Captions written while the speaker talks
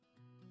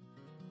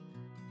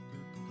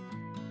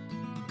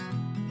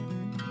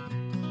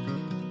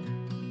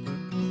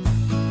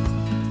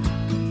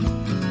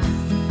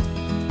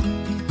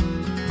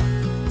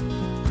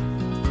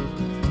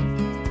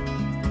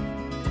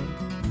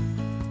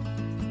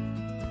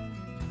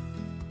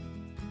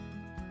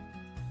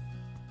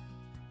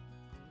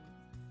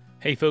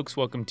Hey folks,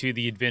 welcome to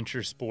the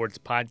Adventure Sports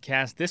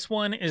Podcast. This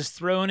one is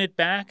throwing it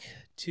back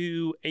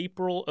to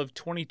April of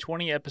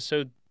 2020,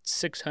 episode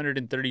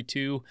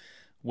 632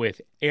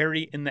 with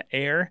Airy in the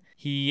Air.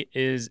 He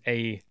is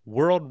a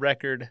world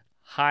record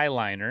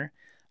highliner,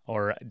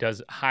 or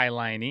does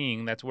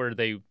highlining. That's where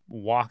they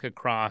walk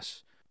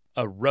across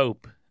a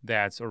rope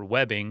or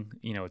webbing.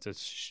 You know, it's a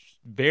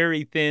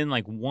very thin,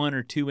 like 1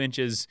 or 2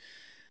 inches,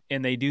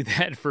 and they do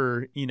that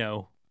for,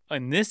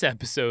 in this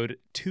episode,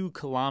 2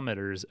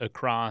 kilometers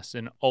across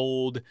an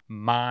old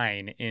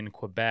mine in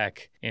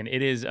Quebec. And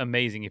it is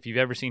amazing. If you've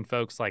ever seen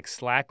folks like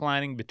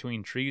slacklining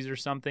between trees or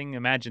something,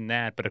 imagine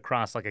that, but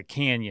across like a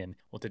canyon.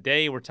 Well,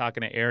 today we're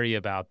talking to Airy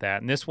about that.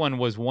 And this one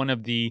was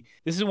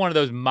this is one of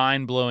those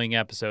mind-blowing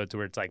episodes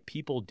where it's like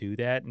people do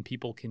that and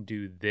people can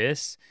do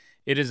this.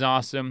 It is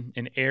awesome.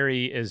 And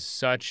Airy is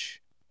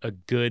such a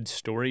good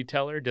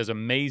storyteller, does an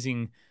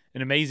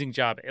amazing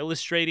job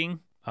illustrating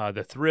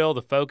the thrill,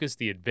 the focus,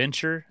 the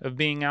adventure of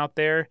being out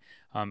there.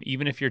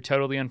 Even if you're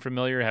totally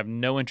unfamiliar, have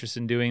no interest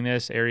in doing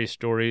this, Airy's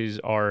stories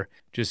are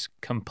just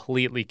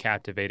completely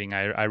captivating.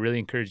 I really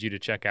encourage you to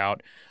check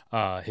out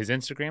his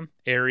Instagram,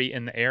 Airy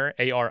in the Air,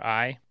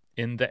 A-R-I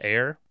in the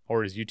Air,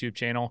 or his YouTube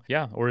channel,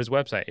 or his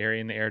website,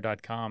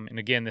 airyintheair.com. And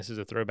again, this is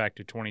a throwback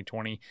to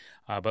 2020.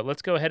 But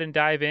let's go ahead and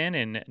dive in,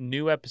 and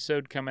new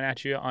episode coming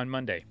at you on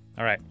Monday.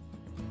 All right.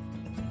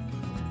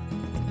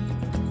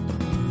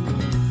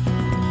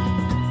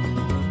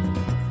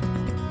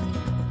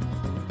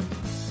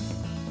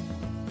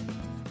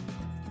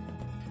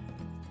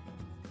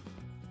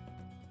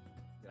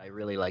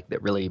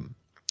 That really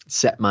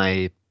set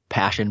my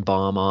passion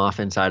bomb off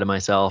inside of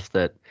myself,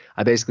 that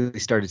I basically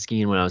started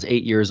skiing when I was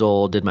 8 years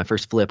old, did my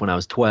first flip when I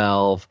was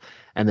 12.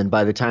 And then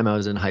by the time I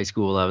was in high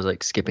school, I was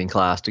like skipping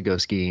class to go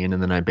skiing.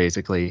 And then I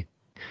basically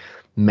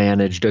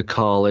managed a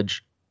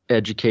college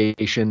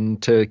education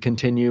to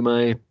continue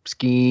my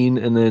skiing.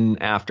 And then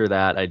after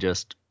that, I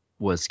just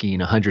was skiing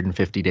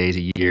 150 days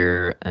a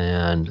year,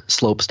 and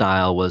slope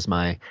style was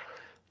my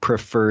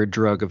preferred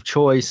drug of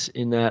choice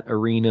in that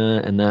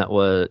arena. And that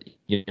was,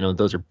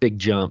 those are big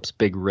jumps,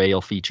 big rail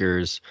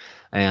features.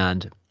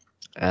 And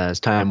as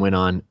time went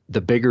on,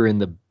 the bigger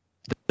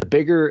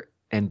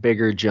and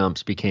bigger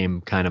jumps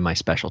became kind of my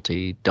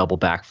specialty. Double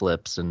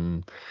backflips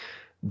and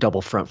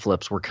double front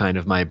flips were kind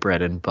of my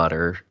bread and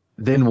butter.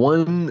 Then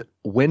one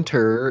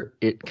winter,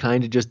 it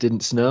kind of just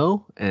didn't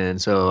snow.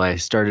 And so I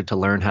started to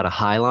learn how to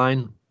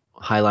highline.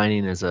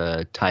 Highlining is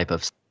a type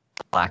of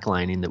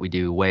slacklining that we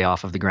do way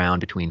off of the ground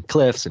between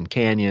cliffs and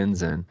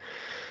canyons and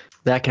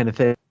that kind of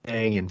thing.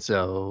 And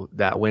so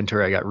that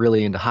winter I got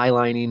really into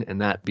highlining,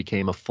 and that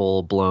became a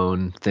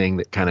full-blown thing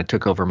that kind of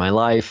took over my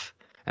life.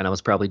 And I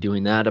was probably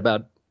doing that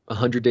about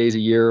 100 days a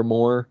year or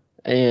more.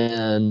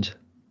 And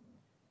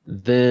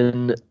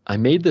then I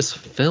made this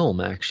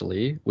film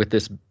actually with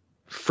this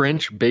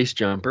French base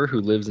jumper who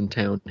lives in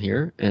town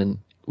here. And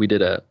we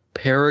did a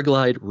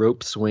paraglide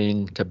rope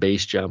swing to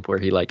base jump where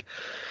he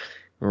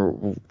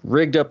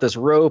rigged up this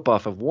rope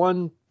off of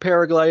one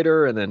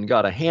paraglider and then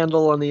got a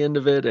handle on the end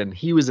of it, and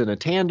he was in a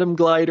tandem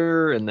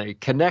glider, and they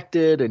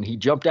connected, and he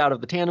jumped out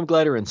of the tandem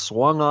glider and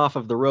swung off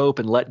of the rope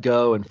and let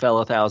go and fell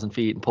 1,000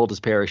 feet and pulled his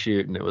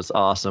parachute, and it was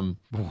awesome.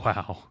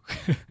 Wow.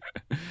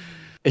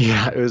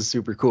 Yeah, it was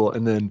super cool.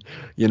 And then,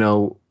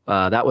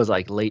 that was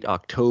like late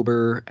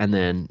October, and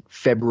then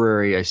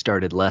February I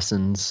started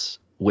lessons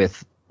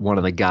with one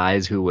of the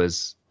guys who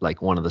was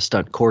like one of the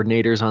stunt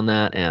coordinators on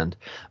that, and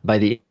by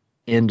the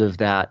end of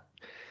that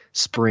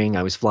spring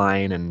I was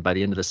flying, and by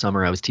the end of the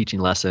summer I was teaching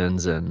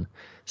lessons. And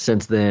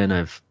since then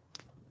I've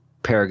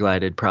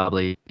paraglided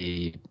probably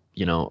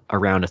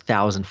around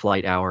 1,000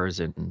 flight hours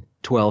in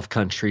 12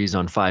 countries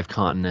on 5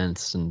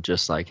 continents, and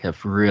just like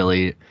have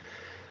really,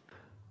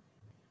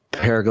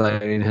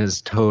 paragliding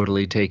has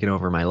totally taken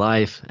over my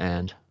life.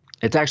 And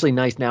it's actually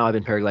nice now. I've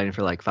been paragliding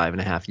for like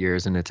 5.5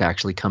 years, and it's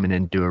actually coming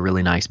into a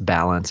really nice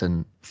balance.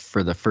 And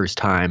for the first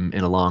time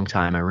in a long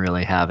time, I'm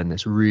really having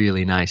this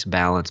really nice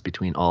balance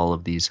between all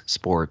of these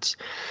sports.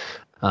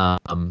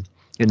 In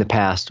the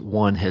past,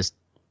 one has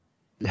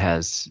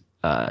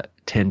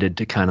tended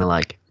to kind of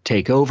like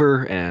take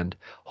over and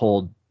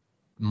hold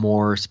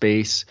more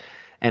space.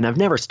 And I've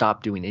never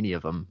stopped doing any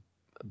of them.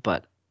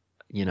 But,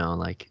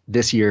 like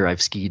this year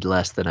I've skied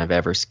less than I've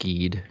ever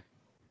skied.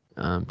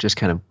 Just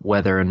kind of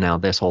weather, and now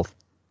this whole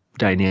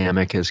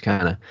dynamic has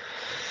kind of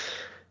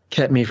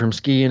kept me from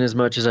skiing as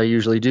much as I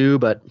usually do,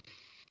 but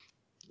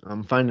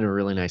I'm finding a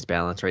really nice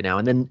balance right now.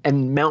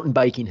 And mountain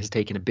biking has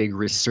taken a big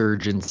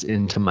resurgence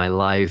into my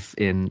life.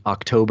 In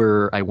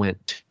October, I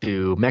went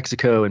to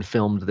Mexico and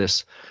filmed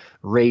this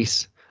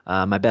race.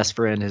 My best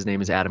friend, his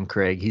name is Adam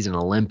Craig. He's an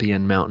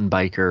Olympian mountain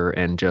biker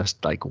and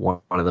just like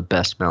one of the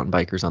best mountain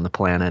bikers on the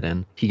planet.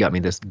 And he got me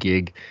this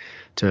gig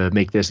to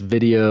make this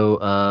video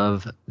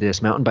of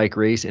this mountain bike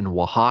race in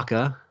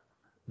Oaxaca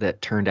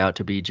that turned out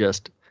to be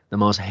just the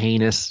most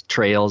heinous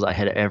trails I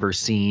had ever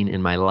seen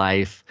in my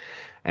life.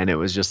 And it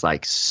was just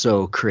like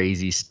so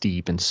crazy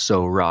steep and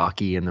so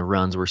rocky, and the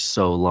runs were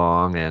so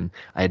long, and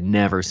I had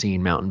never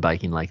seen mountain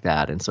biking like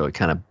that. And so it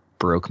kind of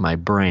broke my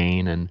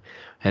brain and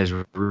has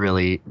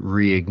really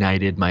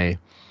reignited my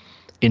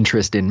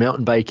interest in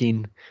mountain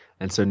biking.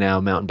 And so now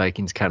mountain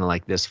biking is kind of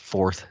like this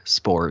fourth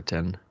sport.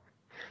 And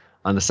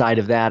on the side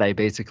of that, I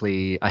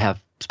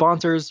have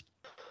sponsors,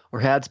 or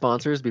had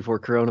sponsors before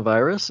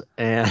coronavirus.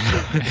 And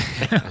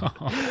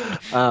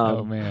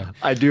oh man,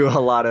 I do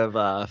a lot of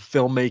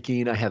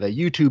filmmaking. I have a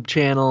YouTube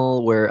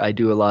channel where I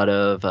do a lot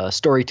of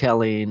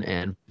storytelling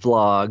and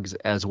vlogs,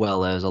 as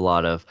well as a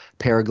lot of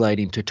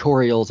paragliding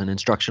tutorials and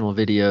instructional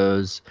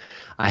videos.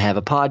 I have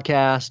a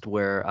podcast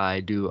where I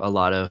do a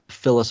lot of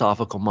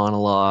philosophical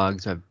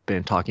monologues. I've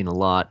been talking a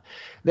lot.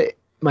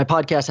 My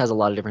podcast has a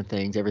lot of different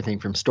things, everything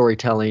from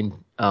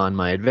storytelling on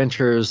my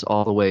adventures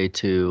all the way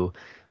to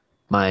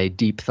my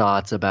deep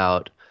thoughts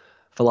about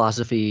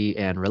philosophy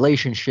and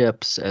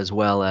relationships, as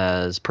well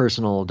as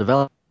personal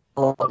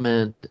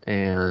development.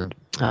 And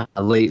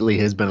lately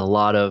has been a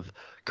lot of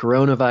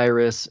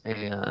coronavirus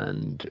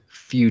and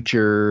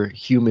future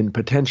human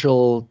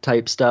potential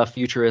type stuff,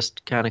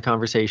 futurist kind of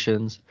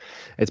conversations.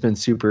 It's been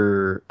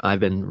I've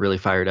been really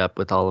fired up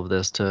with all of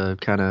this to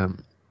kind of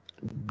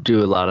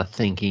do a lot of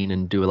thinking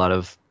and do a lot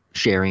of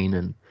sharing.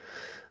 And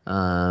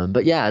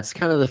but yeah, it's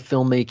kind of the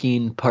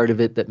filmmaking part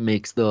of it that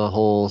makes the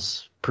whole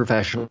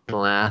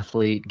professional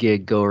athlete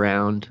gig go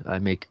around. I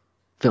make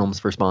films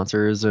for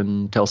sponsors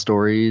and tell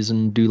stories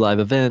and do live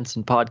events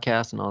and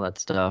podcasts and all that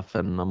stuff.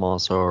 And I'm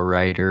also a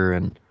writer.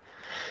 And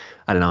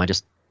I don't know, I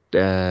just,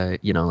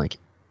 like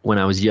when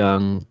I was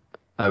young,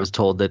 I was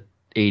told that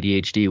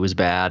ADHD was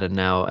bad. And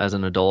now as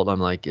an adult, I'm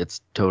like,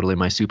 it's totally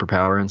my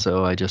superpower. And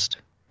so I just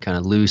kind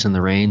of loosen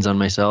the reins on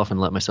myself and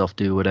let myself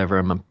do whatever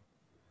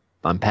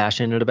I'm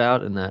passionate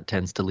about, and that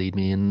tends to lead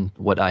me in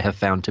what I have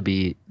found to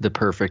be the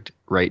perfect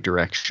right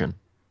direction.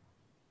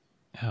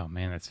 Oh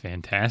man, that's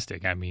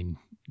fantastic. I mean,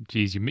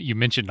 geez, you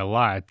mentioned a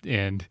lot,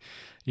 and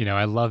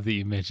I love that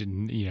you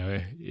mentioned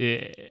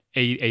ADHD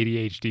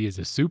is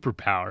a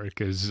superpower,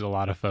 because a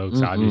lot of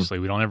folks obviously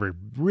we don't ever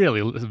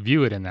really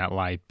view it in that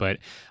light. But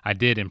I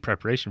did, in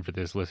preparation for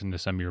this, listen to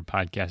some of your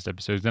podcast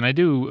episodes, and I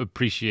do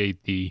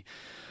appreciate the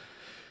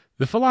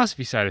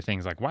philosophy side of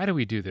things. Like, why do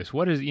we do this?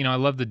 What is, I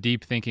love the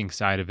deep thinking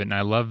side of it, and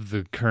I love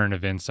the current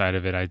event side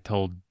of it. I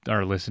told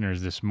our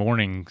listeners this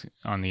morning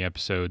on the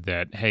episode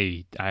that,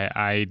 hey,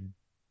 I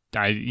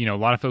a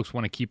lot of folks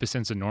want to keep a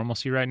sense of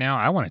normalcy right now.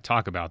 I want to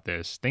talk about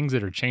this. Things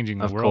that are changing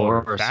the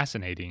world are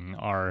fascinating,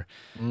 are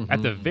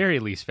at the very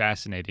least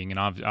fascinating, and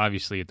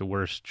obviously at the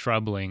worst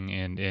troubling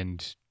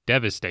and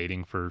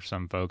devastating for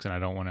some folks. And I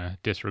don't want to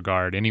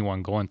disregard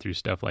anyone going through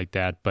stuff like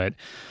that, but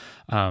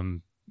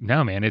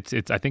no, man, it's.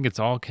 I think it's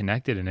all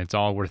connected, and it's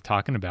all worth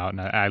talking about.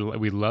 And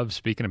we love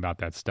speaking about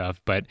that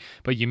stuff. But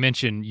you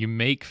mentioned you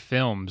make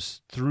films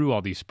through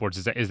all these sports.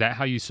 Is that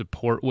how you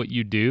support what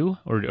you do,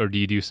 or do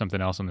you do something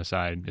else on the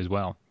side as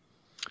well?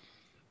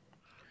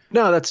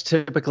 No, that's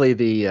typically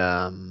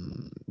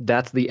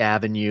that's the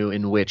avenue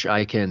in which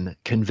I can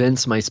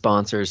convince my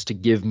sponsors to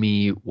give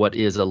me what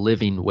is a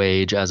living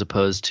wage, as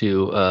opposed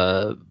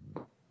to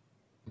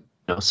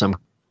some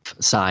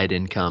side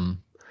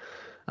income.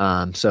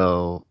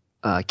 So.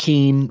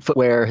 Keen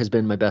Footwear has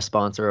been my best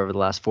sponsor over the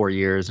last 4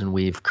 years, and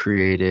we've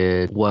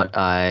created what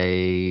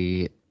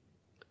I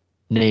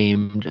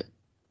named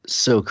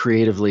so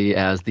creatively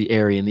as the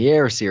Airy in the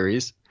Air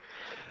series.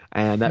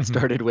 And that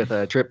started with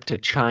a trip to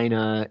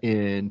China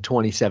in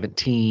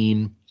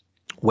 2017,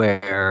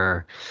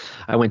 where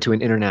I went to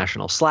an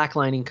international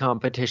slacklining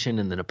competition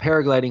and then a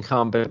paragliding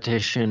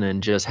competition,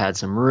 and just had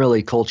some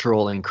really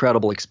cultural,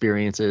 incredible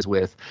experiences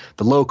with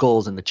the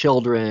locals and the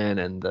children.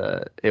 And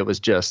it was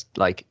just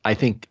like, I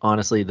think,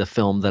 honestly, the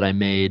film that I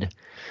made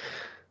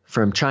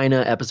from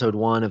China, episode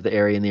 1 of the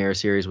Airy in the Air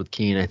series with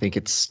Keen, I think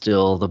it's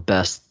still the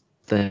best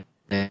thing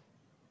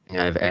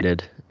I've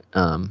edited.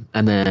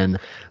 And then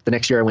the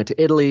next year I went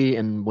to Italy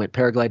and went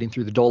paragliding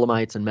through the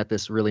Dolomites and met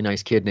this really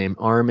nice kid named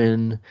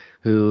Armin,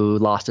 who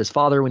lost his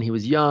father when he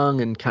was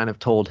young, and kind of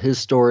told his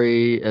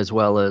story, as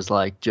well as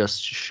like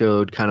just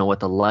showed kind of what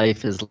the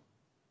life is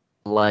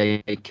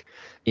like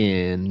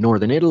in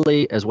northern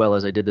Italy, as well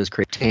as I did this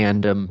great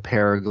tandem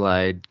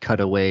paraglide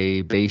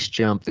cutaway base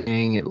jump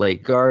thing at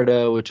Lake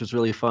Garda, which was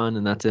really fun,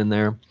 and that's in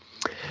there.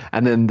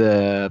 And then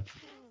the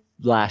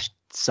last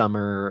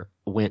summer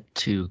went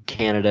to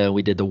Canada.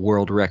 We did the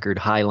world record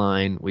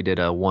Highline. We did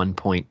a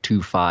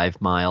 1.25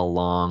 mile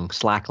long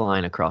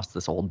slackline across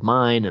this old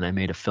mine, and I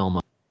made a film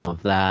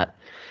of that.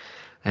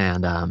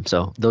 And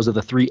so those are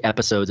the 3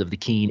 episodes of the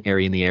Keen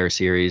Airy in the Air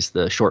series,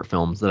 the short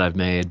films that I've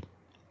made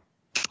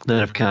that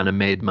have kind of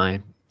made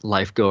my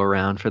life go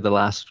around for the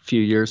last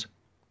few years.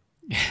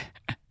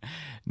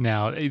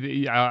 Now,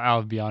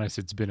 I'll be honest,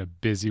 it's been a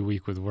busy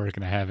week with work,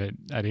 and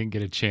I didn't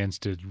get a chance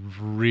to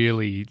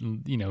really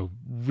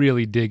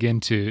dig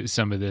into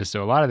some of this.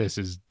 So a lot of this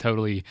is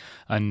totally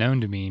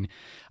unknown to me.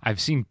 I've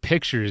seen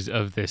pictures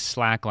of this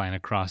slackline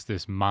across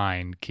this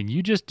mine. Can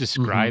you just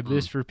describe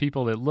this for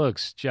people? It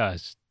looks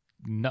just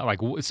not like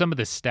some of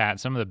the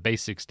stats, some of the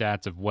basic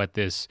stats of what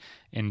this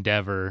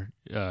endeavor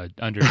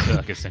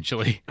undertook,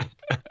 essentially.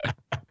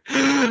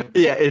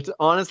 Yeah,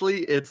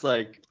 it's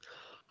like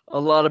a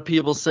lot of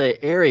people say,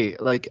 Ari,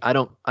 like I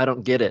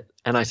don't get it.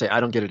 And I say, I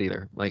don't get it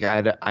either. Like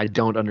I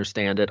don't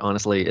understand it.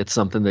 Honestly, it's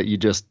something that you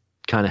just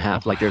kind of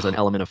have, like there's an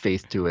Wow. element of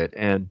faith to it.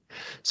 And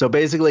so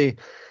basically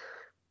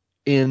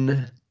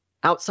in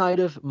outside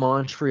of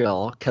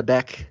Montreal,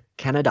 Quebec,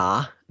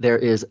 Canada, there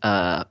is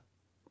a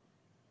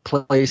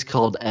place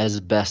called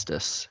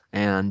asbestos.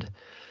 And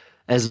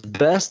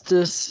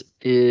asbestos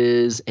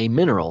is a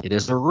mineral. It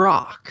is a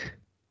rock.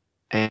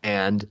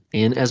 And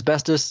in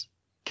asbestos,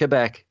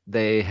 Quebec,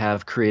 they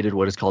have created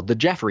what is called the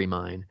Jeffrey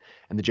Mine.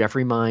 And the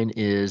Jeffrey Mine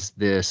is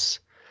this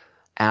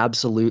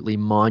absolutely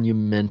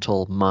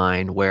monumental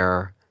mine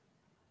where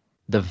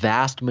the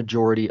vast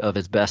majority of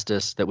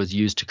asbestos that was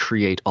used to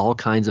create all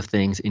kinds of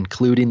things,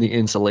 including the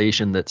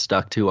insulation that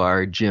stuck to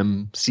our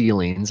gym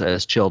ceilings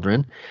as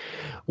children,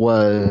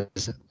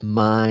 was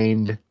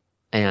mined.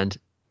 And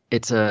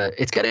it's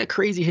got a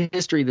crazy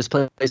history. This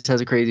place has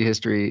a crazy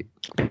history.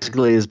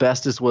 Basically,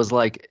 asbestos was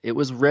like, it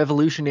was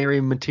revolutionary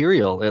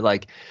material. It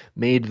like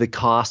made the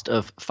cost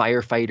of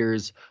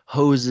firefighters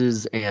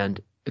hoses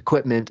and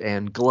equipment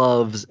and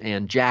gloves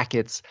and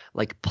jackets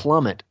like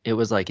plummet. It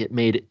was like it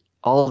made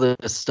all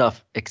this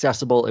stuff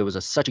accessible. It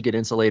was such a good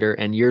insulator,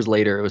 and years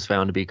later it was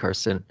found to be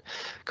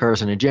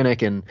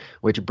carcinogenic, and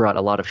which brought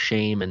a lot of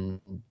shame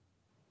and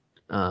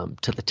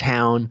to the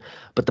town.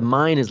 But the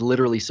mine is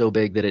literally so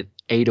big that it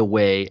ate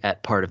away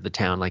at part of the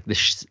town. Like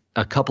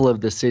a couple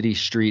of the city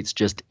streets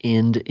just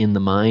end in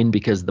the mine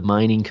because the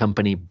mining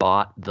company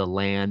bought the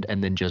land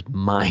and then just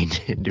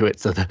mined into it.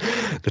 So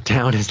the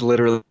town is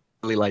literally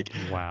like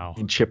Wow.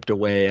 chipped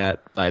away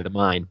at by the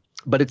mine.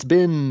 But it's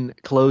been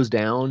closed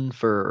down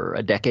for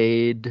a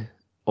decade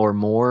or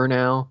more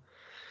now.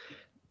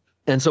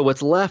 And so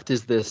what's left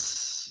is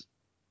this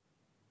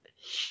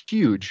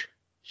huge,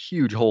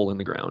 huge hole in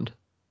the ground.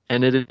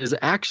 And it is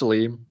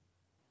actually,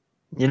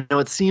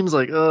 it seems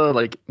like, oh,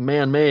 like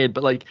man-made,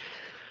 but like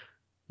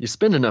you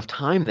spend enough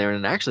time there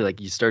and actually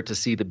like you start to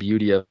see the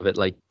beauty of it,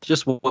 like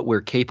just what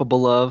we're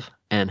capable of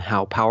and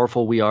how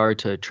powerful we are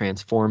to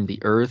transform the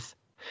earth.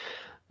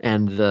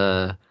 And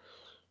the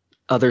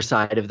other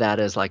side of that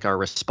is like our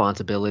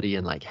responsibility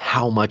and like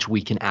how much we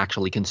can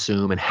actually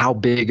consume and how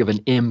big of an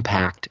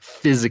impact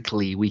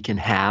physically we can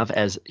have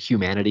as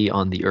humanity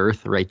on the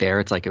earth right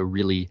there. It's like a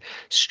really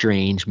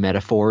strange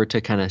metaphor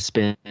to kind of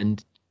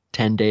spend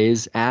 10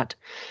 days at.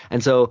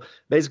 And so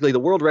basically the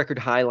World Record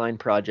Highline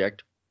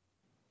project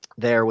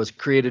there was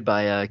created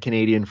by a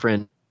Canadian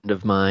friend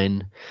of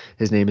mine.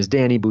 His name is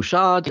Danny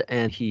Bouchard,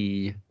 and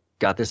he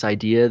got this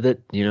idea that,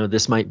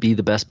 this might be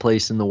the best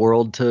place in the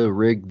world to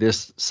rig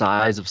this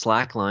size of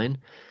slackline.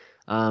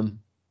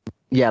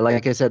 Yeah,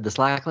 like I said, the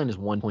slackline is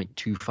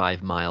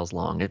 1.25 miles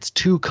long. It's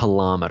 2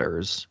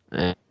 kilometers.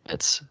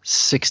 It's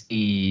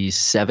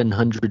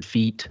 6,700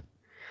 feet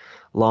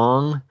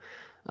long.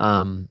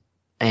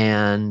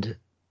 And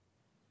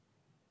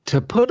to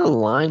put a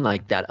line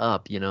like that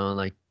up,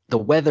 like the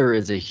weather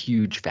is a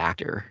huge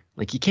factor.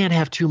 Like you can't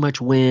have too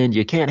much wind,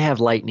 you can't have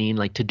lightning.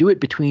 Like to do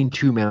it between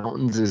 2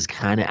 mountains is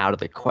kind of out of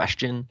the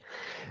question.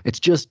 It's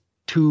just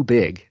too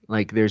big.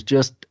 Like there's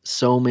just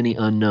so many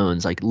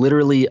unknowns. Like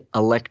literally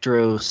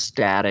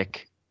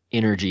electrostatic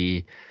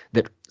energy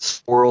that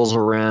swirls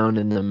around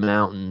in the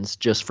mountains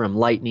just from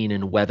lightning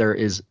and weather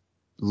is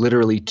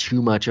literally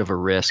too much of a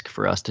risk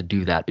for us to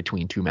do that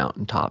between 2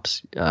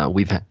 mountaintops.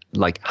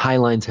 Like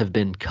highlines have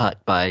been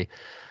cut by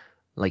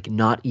like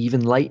not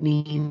even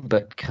lightning,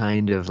 but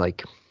kind of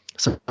like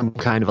some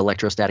kind of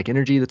electrostatic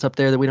energy that's up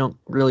there that we don't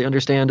really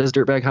understand as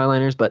dirtbag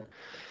highliners. But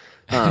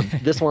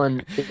this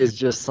one is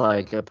just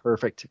like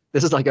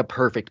this is like a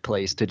perfect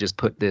place to just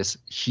put this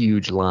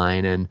huge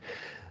line. And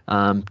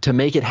to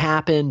make it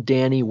happen,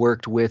 Danny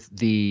worked with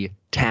the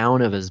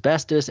town of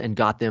Asbestos and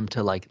got them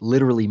to like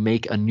literally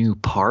make a new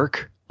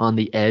park on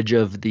the edge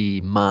of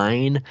the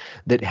mine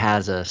that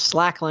has a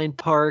slackline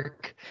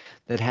park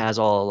that has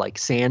all like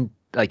sand,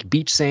 like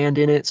beach sand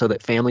in it so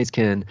that families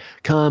can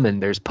come,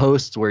 and there's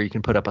posts where you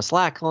can put up a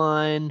slack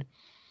line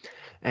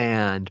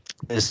and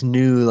this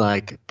new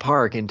like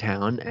park in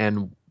town.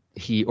 And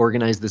he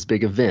organized this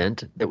big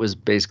event that was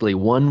basically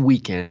 1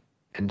 weekend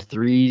and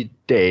 3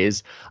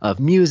 days of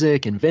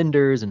music and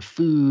vendors and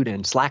food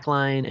and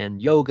slackline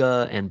and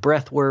yoga and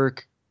breath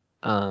work,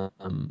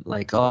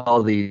 like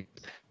all the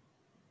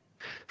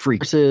free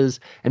courses.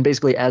 And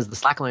basically as the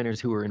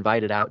slackliners who were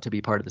invited out to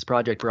be part of this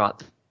project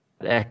brought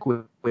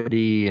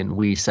equity, and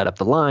we set up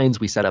the lines,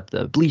 we set up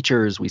the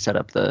bleachers, we set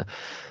up the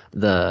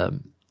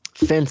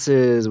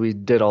fences, we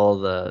did all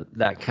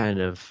that kind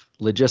of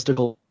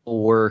logistical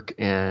work,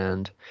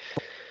 and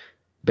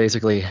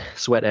basically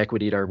sweat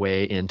equity'd our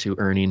way into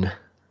earning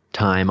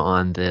time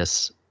on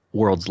this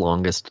world's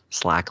longest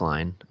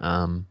slackline.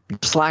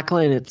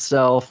 Slackline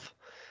itself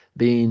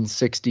being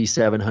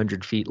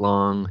 6,700 feet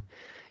long,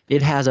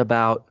 it has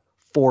about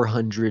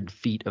 400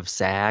 feet of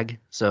sag.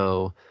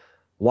 So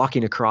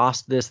walking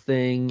across this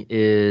thing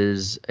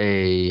is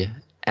a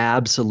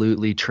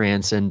absolutely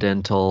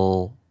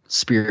transcendental,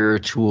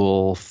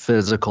 spiritual,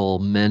 physical,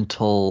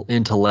 mental,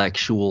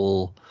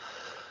 intellectual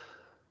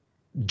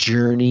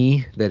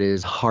journey that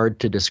is hard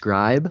to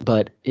describe,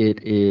 but it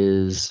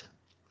is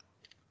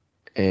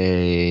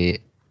a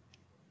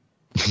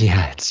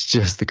yeah, it's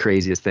just the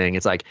craziest thing.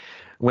 It's like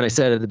when I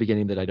said at the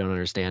beginning that I don't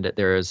understand it,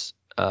 there is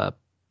a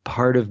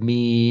part of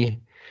me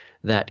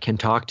that can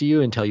talk to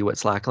you and tell you what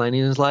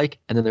slacklining is like,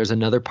 and then there's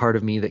another part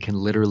of me that can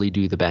literally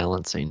do the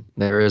balancing.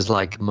 There is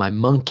like my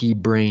monkey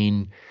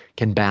brain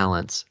can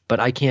balance, but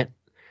I can't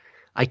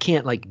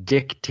like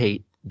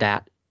dictate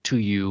that to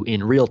you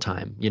in real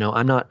time.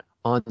 I'm not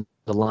on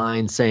the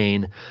line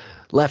saying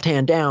left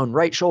hand down,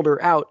 right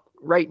shoulder out,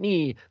 right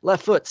knee,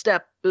 left foot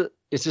step.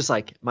 It's just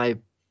like my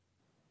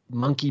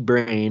monkey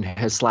brain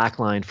has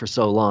slacklined for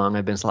so long.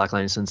 I've been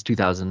slacklining since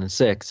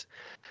 2006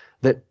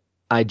 that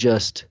I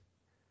just,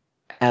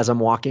 as I'm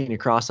walking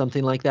across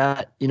something like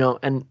that,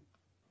 and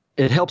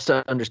it helps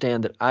to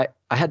understand that I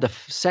had the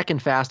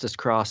second fastest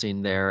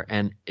crossing there,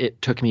 and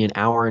it took me an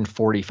hour and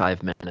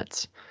 45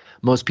 minutes.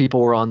 Most people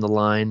were on the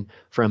line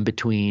from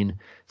between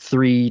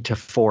 3 to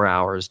 4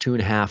 hours,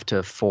 2.5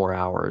 to 4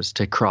 hours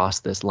to cross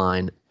this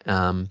line.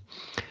 And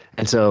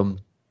so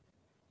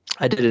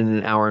I did it in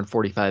an hour and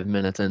 45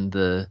 minutes,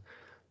 and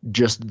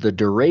just the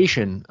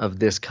duration of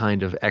this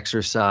kind of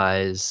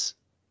exercise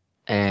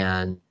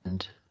and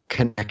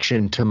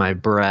connection to my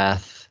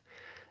breath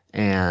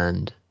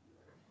and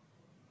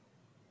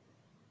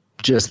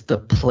just the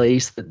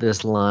place that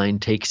this line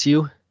takes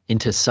you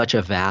into such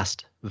a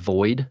vast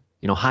void.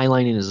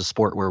 Highlining is a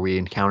sport where we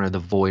encounter the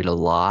void a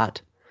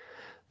lot,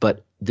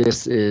 but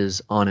this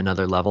is on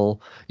another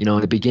level.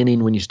 In the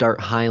beginning, when you start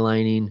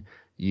highlining,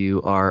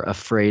 you are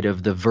afraid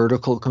of the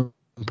vertical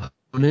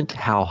component,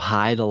 how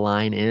high the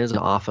line is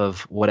off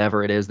of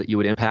whatever it is that you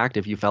would impact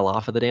if you fell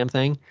off of the damn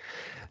thing.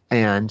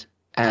 And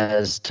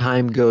as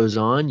time goes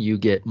on, you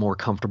get more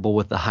comfortable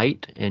with the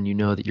height, and you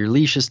know that your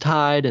leash is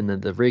tied and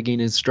that the rigging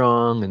is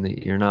strong and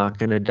that you're not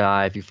going to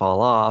die if you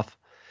fall off.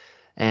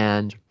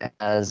 And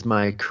as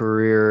my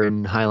career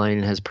in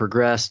highlining has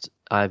progressed,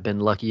 I've been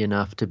lucky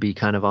enough to be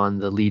kind of on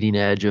the leading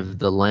edge of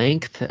the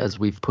length as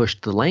we've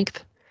pushed the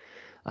length.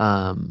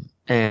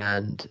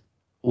 And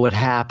what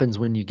happens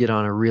when you get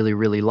on a really,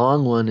 really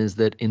long one is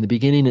that in the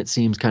beginning it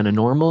seems kind of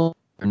normal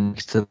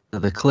next to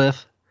the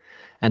cliff,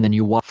 and then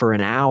you walk for an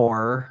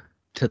hour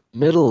to the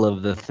middle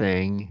of the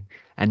thing,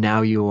 and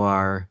now you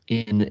are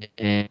in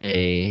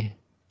a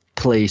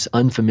place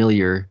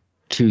unfamiliar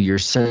to your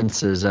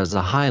senses as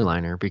a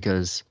highliner,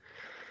 because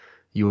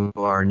you've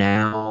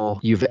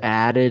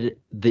added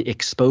the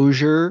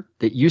exposure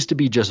that used to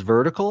be just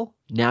vertical.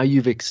 Now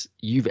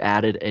you've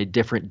added a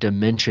different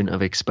dimension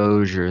of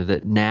exposure,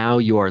 that now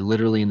you are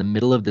literally in the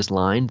middle of this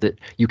line that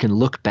you can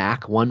look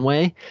back one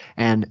way,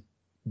 and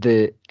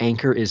the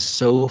anchor is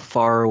so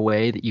far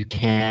away that you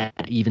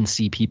can't even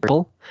see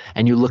people,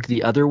 and you look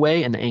the other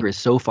way and the anchor is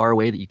so far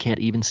away that you can't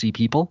even see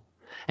people.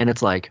 And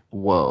it's like,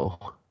 whoa,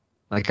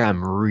 like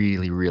I'm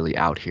really, really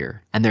out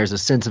here. And there's a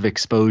sense of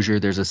exposure.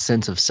 There's a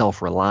sense of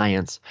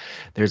self-reliance.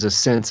 There's a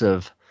sense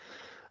of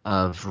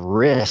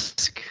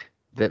risk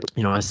that,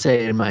 I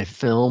say in my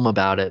film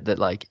about it,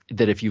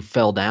 that if you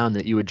fell down,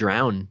 that you would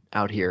drown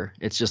out here.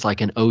 It's just like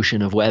an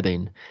ocean of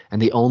webbing.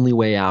 And the only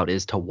way out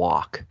is to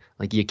walk.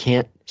 Like you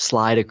can't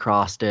slide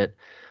across it.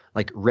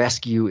 Like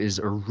rescue is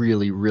a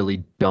really,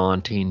 really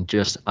daunting,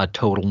 just a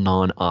total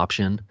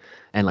non-option.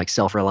 And like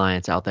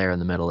self-reliance out there in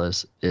the middle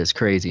is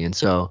crazy. And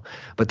so,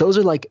 but those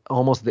are like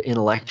almost the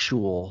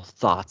intellectual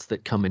thoughts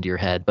that come into your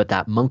head, but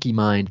that monkey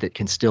mind that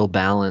can still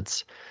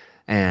balance.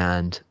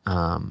 And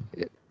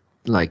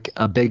like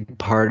a big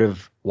part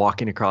of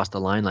walking across the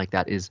line like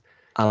that is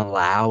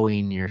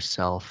allowing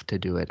yourself to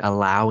do it,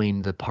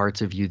 allowing the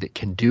parts of you that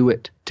can do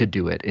it to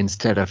do it,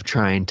 instead of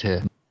trying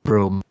to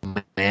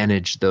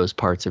manage those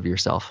parts of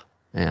yourself.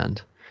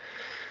 And,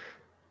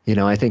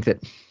 I think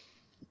that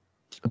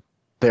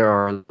there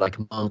are like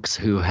monks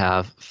who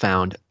have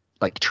found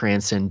like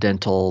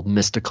transcendental,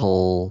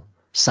 mystical,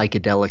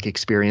 psychedelic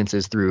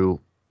experiences through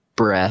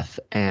breath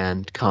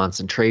and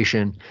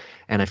concentration.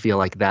 And I feel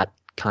like that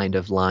kind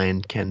of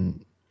line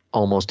can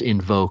almost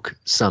invoke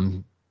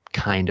some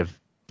kind of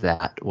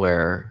that,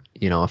 where,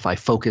 if I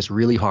focus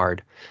really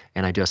hard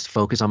and I just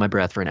focus on my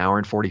breath for an hour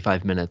and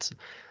 45 minutes,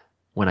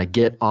 when I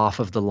get off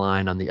of the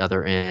line on the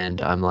other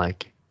end, I'm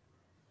like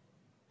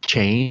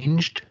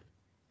changed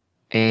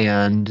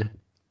and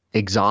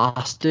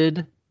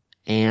exhausted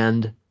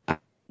and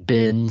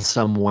been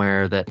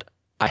somewhere that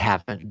I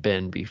haven't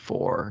been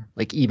before,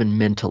 like even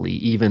mentally,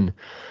 even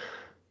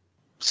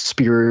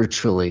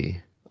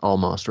spiritually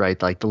almost,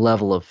 right? Like the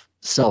level of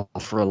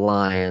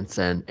self-reliance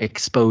and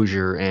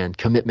exposure and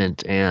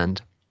commitment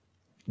and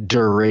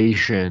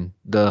duration,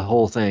 the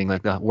whole thing,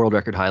 like the world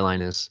record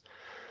highline is,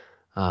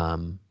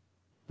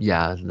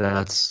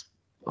 that's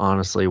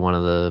honestly one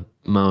of the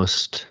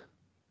most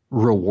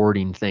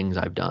rewarding things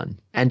I've done.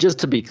 And just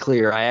to be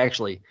clear, I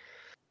actually,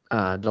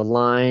 the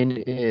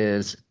line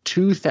is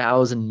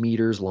 2,000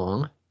 meters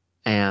long,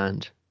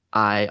 and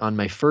I, on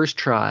my first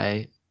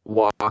try,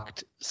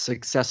 walked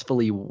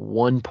successfully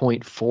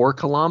 1.4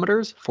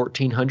 kilometers,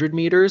 1,400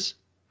 meters,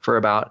 for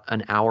about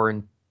an hour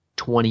and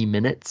 20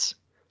 minutes.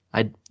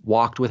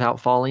 walked without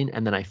falling,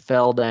 and then I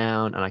fell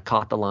down and I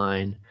caught the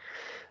line,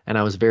 and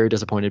I was very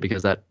disappointed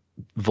because that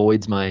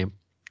voids my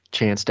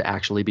chance to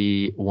actually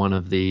be one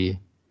of the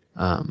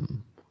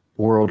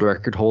world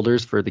record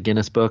holders for the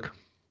Guinness Book,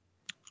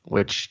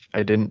 which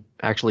I didn't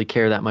actually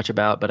care that much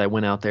about, but I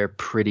went out there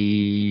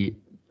pretty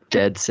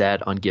dead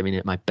set on giving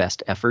it my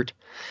best effort.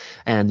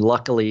 And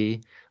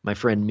luckily, my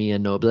friend Mia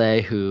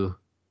Noble, who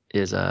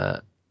is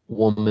a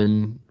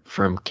woman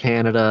from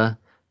Canada,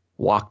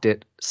 walked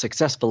it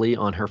successfully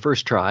on her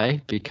first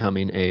try,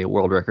 becoming a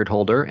world record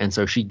holder. And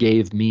so she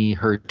gave me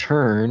her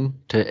turn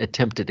to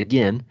attempt it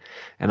again.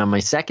 And on my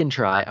second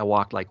try, I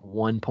walked like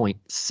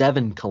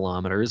 1.7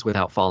 kilometers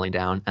without falling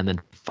down, and then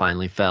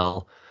finally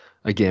fell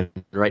again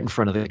right in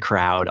front of the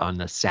crowd on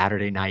the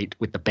Saturday night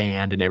with the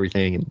band and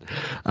everything.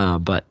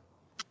 And but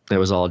it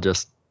was all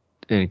just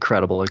an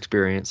incredible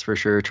experience for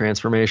sure.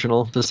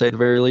 Transformational, to say the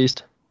very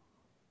least.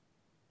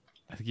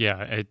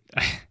 Yeah,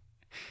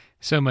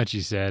 so much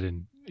you said,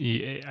 and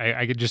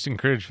I could just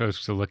encourage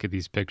folks to look at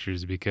these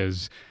pictures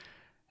because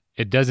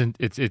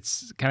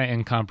it's kind of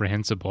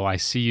incomprehensible. I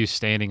see you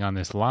standing on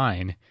this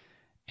line,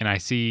 and I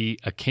see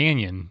a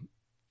canyon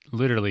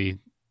literally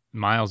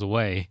miles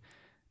away,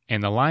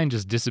 and the line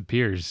just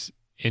disappears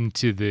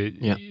into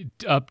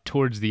up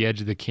towards the edge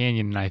of the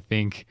canyon, and I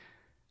think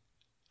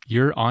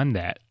you're on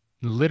that,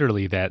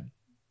 literally that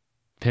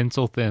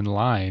pencil thin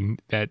line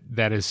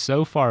that is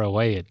so far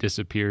away it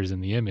disappears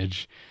in the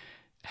image.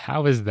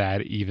 How is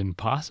that even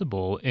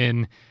possible?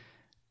 And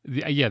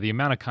the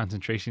amount of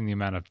concentration, the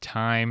amount of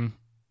time,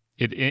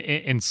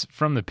 and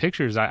from the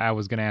pictures, I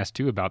was going to ask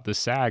too about the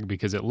sag,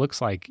 because it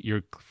looks like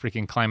you're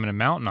freaking climbing a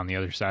mountain on the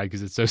other side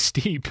because it's so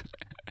steep.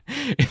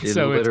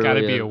 So it's got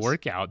to be a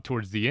workout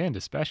towards the end,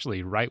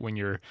 especially right when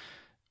you're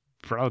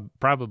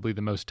probably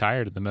the most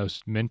tired, the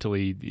most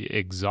mentally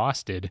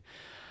exhausted.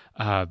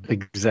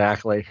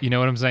 Exactly. You know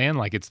what I'm saying?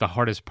 Like, it's the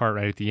hardest part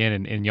right at the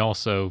end. And you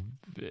also,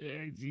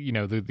 you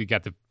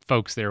got the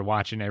folks there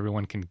watching,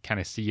 everyone can kind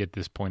of see at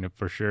this point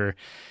for sure.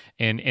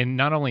 And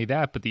not only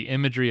that, but the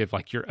imagery of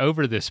like, you're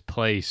over this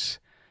place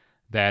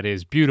that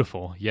is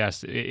beautiful.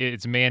 Yes,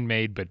 it's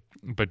man-made,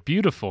 but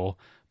beautiful,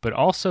 but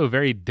also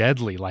very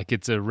deadly. Like,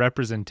 it's a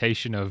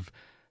representation of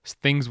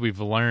things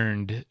we've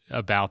learned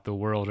about the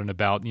world and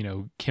about,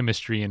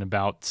 chemistry and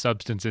about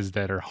substances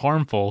that are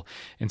harmful.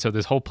 And so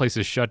this whole place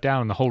is shut down,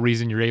 and the whole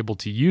reason you're able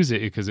to use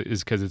it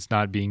is because it's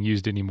not being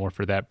used anymore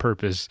for that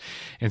purpose.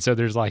 And so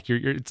there's like,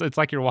 it's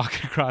like you're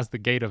walking across the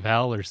gate of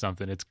hell or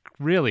something. It's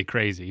really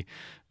crazy,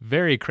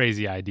 very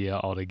crazy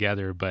idea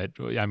altogether. But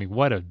I mean,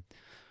 what a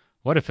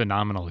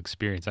phenomenal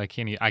experience. I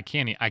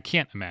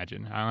can't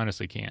imagine. I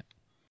honestly can't.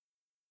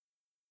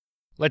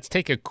 Let's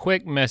take a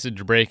quick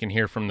message break and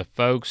hear from the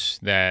folks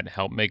that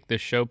help make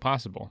this show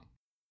possible.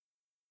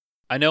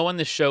 I know on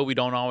this show we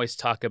don't always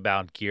talk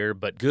about gear,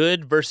 but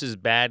good versus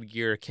bad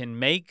gear can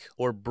make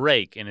or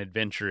break an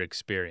adventure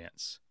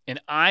experience. And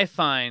I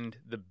find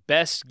the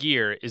best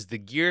gear is the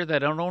gear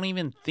that I don't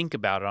even think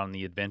about on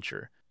the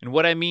adventure. And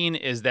what I mean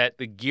is that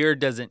the gear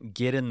doesn't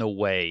get in the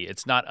way.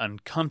 It's not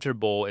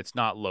uncomfortable. It's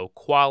not low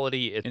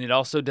quality. And it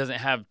also doesn't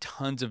have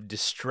tons of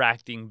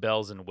distracting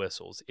bells and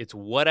whistles. It's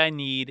what I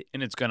need,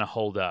 and it's going to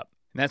hold up.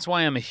 And that's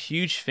why I'm a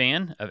huge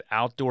fan of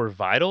Outdoor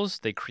Vitals.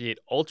 They create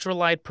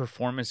ultralight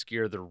performance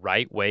gear the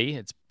right way.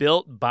 It's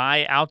built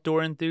by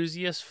outdoor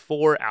enthusiasts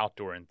for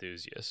outdoor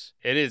enthusiasts.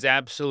 It is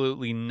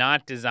absolutely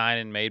not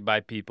designed and made by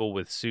people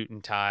with suit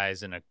and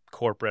ties in a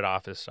corporate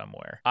office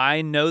somewhere.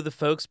 I know the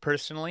folks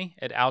personally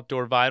at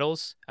Outdoor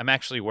Vitals. I'm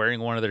actually wearing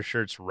one of their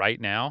shirts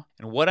right now.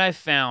 And what I've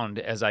found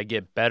as I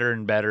get better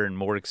and better and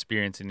more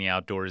experience in the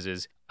outdoors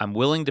is I'm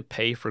willing to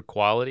pay for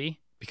quality,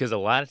 because a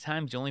lot of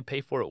times you only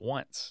pay for it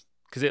once,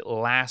 because it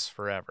lasts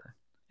forever.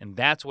 And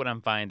that's what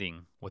I'm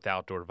finding with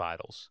Outdoor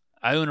Vitals.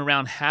 I own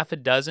around half a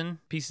dozen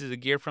pieces of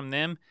gear from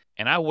them,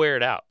 and I wear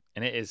it out,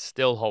 and it is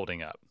still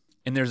holding up.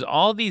 And there's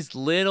all these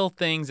little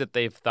things that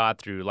they've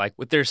thought through, like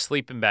with their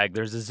sleeping bag,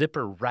 there's a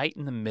zipper right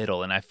in the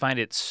middle, and I find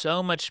it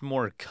so much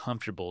more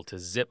comfortable to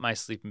zip my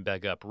sleeping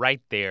bag up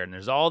right there. And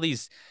there's all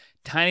these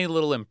tiny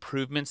little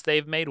improvements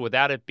they've made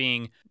without it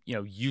being,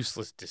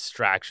 useless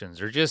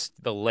distractions or just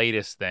the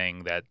latest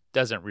thing that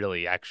doesn't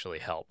really actually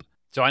help.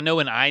 So I know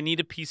when I need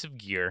a piece of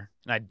gear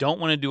and I don't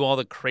want to do all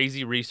the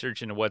crazy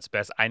research into what's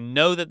best, I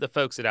know that the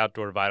folks at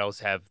Outdoor Vitals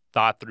have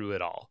thought through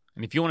it all.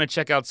 And if you want to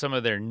check out some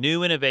of their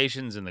new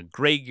innovations and the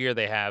great gear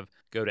they have,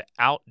 go to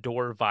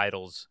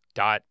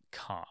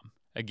outdoorvitals.com.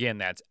 Again,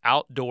 that's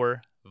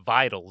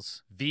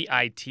outdoorvitals,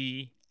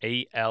 VITALS.com.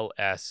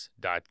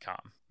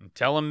 And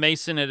tell them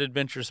Mason at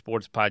Adventure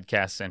Sports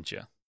Podcast sent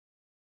you.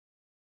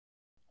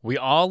 We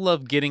all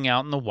love getting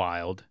out in the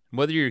wild.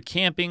 Whether you're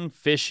camping,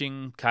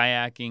 fishing,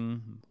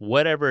 kayaking,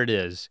 whatever it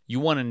is, you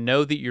want to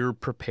know that you're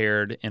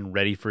prepared and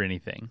ready for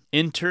anything.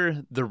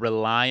 Enter the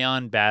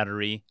Rely-On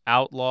Battery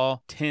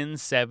Outlaw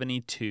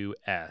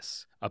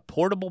 1072S, a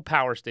portable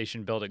power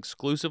station built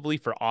exclusively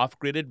for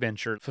off-grid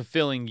adventure,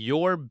 fulfilling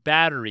your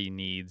battery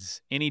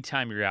needs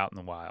anytime you're out in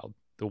the wild.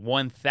 The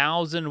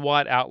 1000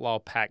 watt Outlaw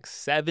packs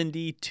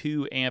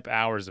 72 amp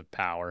hours of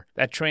power.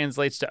 That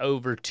translates to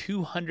over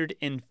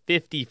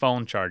 250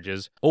 phone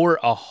charges or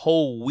a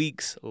whole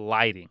week's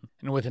lighting.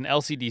 And with an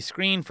LCD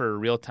screen for a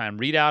real-time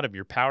readout of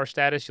your power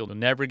status, you'll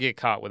never get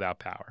caught without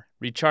power.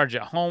 Recharge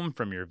at home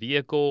from your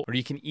vehicle, or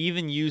you can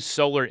even use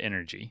solar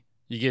energy.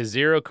 You get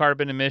zero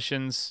carbon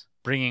emissions,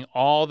 bringing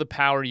all the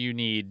power you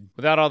need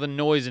without all the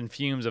noise and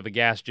fumes of a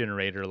gas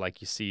generator like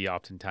you see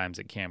oftentimes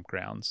at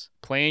campgrounds.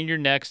 Plan your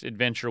next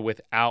adventure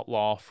with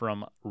Outlaw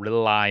from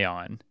Rely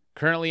On.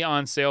 Currently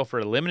on sale for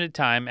a limited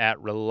time at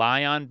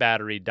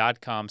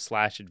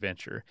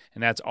RelyOnBattery.com/adventure.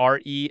 And that's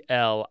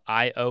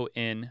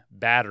RELION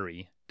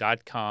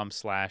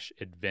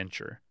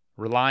battery.com/adventure.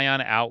 Rely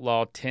On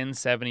Outlaw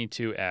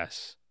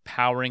 1072S.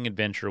 Powering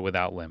adventure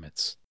without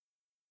limits.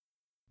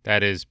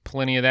 That is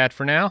plenty of that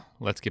for now.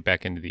 Let's get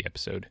back into the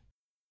episode.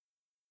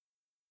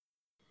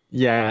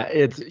 Yeah,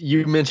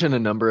 you mentioned a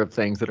number of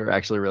things that are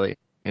actually really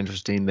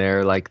interesting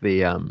there, like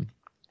the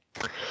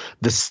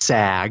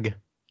sag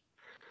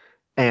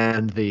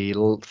and the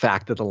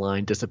fact that the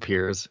line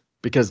disappears.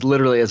 Because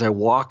literally, as I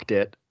walked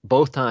it,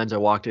 both times I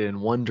walked it in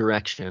one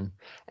direction,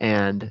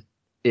 and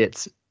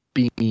it's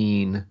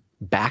being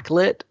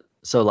backlit.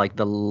 So like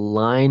the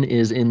line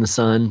is in the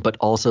sun, but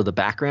also the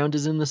background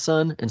is in the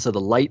sun, and so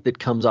the light that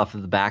comes off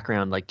of the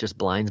background like just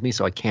blinds me,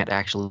 so I can't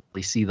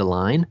actually see the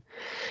line,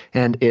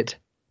 and it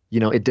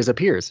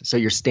disappears. So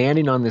you're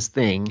standing on this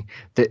thing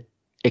that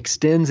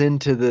extends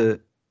into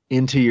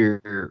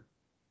your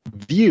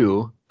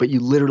view, but you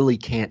literally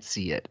can't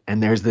see it.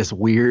 And there's this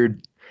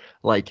weird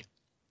like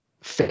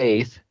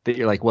faith that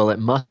you're like, well, it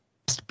must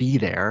be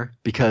there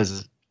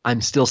because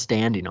I'm still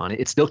standing on it.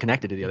 It's still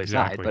connected to the other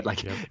side, but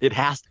like it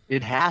has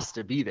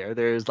to be there.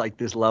 There's like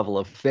this level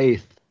of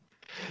faith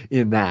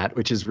in that,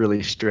 which is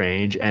really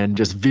strange. And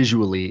just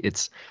visually,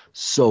 it's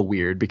so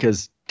weird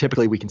because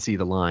typically we can see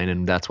the line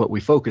and that's what we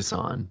focus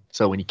on.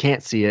 So when you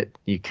can't see it,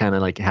 you kind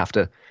of like have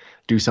to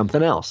do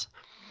something else.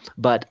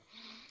 But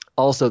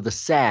also the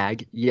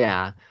sag,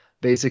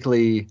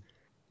 basically,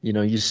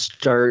 you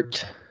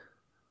start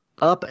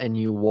up and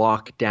you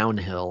walk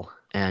downhill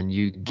and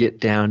you get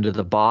down to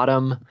the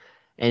bottom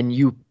and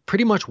you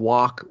pretty much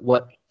walk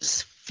what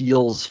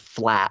feels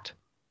flat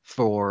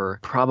for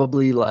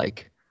probably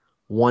like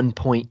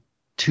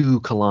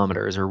 1.2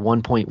 kilometers or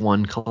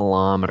 1.1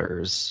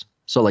 kilometers.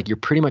 So like you're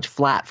pretty much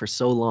flat for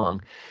so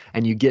long,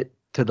 and you get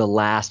to the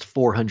last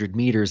 400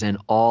 meters and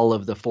all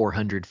of the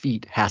 400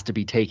 feet has to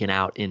be taken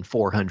out in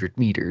 400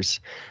 meters.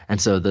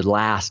 And so the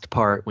last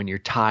part, when you're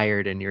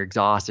tired and you're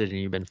exhausted and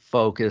you've been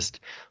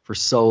focused for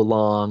so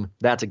long,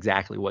 that's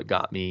exactly what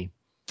got me.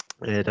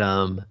 It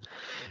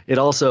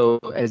also,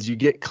 as you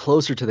get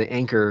closer to the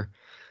anchor,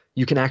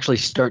 you can actually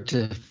start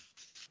to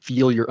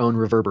feel your own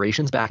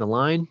reverberations back in the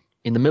line.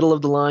 In the middle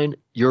of the line,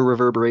 your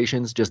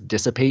reverberations just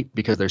dissipate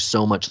because there's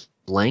so much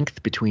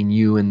length between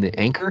you and the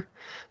anchor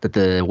that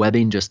the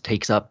webbing just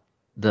takes up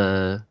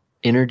the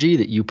energy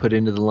that you put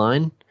into the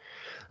line.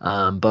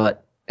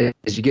 But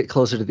as you get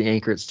closer to the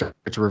anchor, it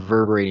starts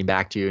reverberating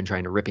back to you and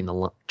trying to rip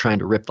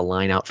the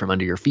line out from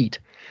under your feet.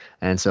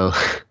 And so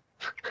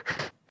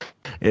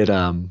it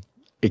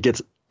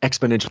gets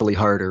exponentially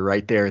harder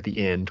right there at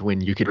the end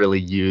when you could really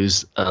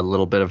use a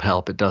little bit of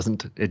help. It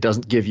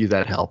doesn't give you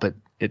that help. It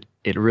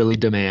really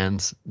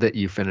demands that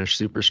you finish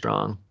super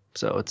strong.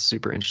 So it's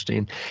super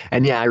interesting.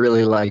 And I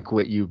really like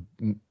what you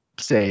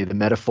say, the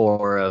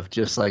metaphor of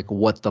just like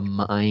what the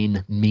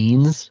mine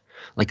means,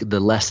 like the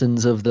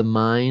lessons of the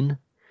mine.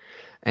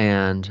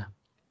 And,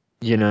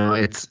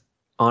 it's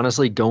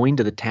honestly going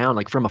to the town,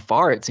 like from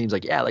afar, it seems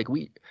like, like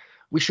we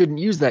shouldn't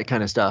use that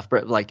kind of stuff.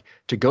 But like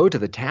to go to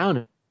the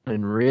town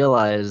and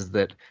realize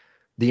that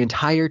the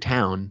entire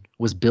town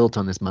was built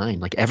on this mine.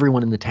 Like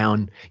everyone in the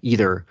town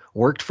either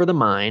worked for the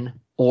mine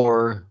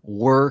or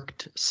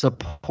worked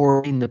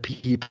supporting the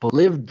people who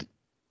lived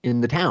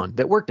in the town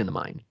that worked in the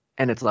mine.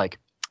 And it's like,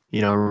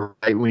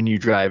 right when you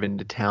drive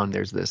into town,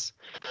 there's this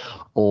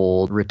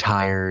old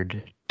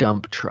retired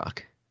dump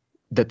truck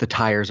that the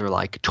tires are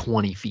like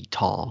 20 feet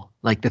tall.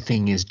 Like the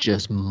thing is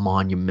just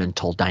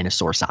monumental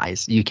dinosaur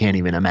size. You can't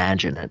even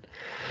imagine it.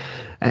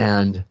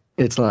 And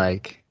it's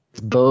like,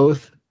 it's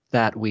both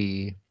that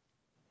we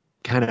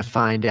kind of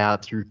find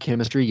out through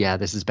chemistry,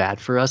 this is bad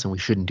for us and we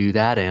shouldn't do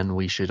that, and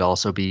we should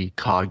also be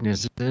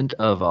cognizant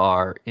of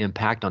our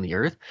impact on the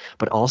earth,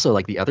 but also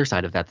like the other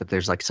side of that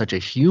there's like such a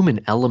human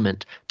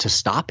element to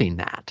stopping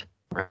that,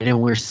 right? And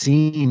we're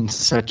seeing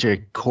such a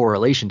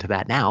correlation to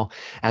that now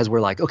as we're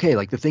like, okay,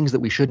 like the things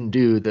that we shouldn't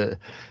do, the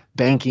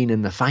banking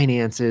and the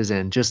finances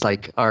and just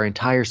like our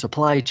entire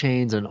supply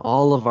chains and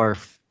all of our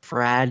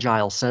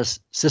fragile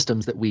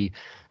systems that we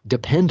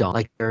depend on,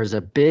 like there's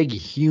a big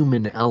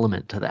human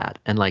element to that,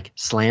 and like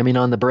slamming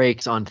on the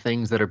brakes on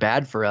things that are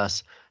bad for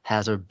us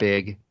has a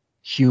big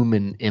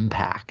human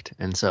impact.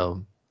 And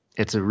so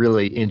it's a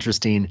really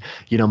interesting,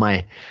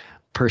 my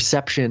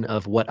perception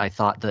of what I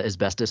thought the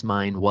asbestos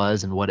mine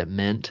was and what it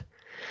meant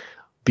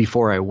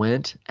before I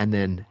went, and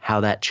then how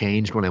that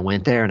changed when I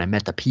went there and I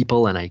met the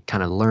people and I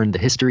kind of learned the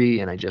history,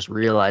 and I just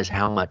realized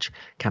how much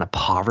kind of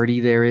poverty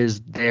there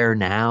is there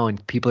now,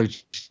 and people are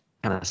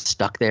kind of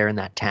stuck there in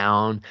that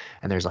town,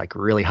 and there's like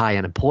really high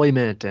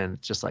unemployment, and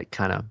it's just like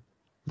kind of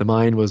the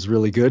mine was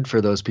really good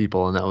for those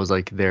people, and that was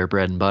like their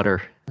bread and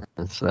butter.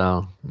 And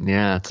so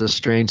yeah, it's a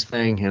strange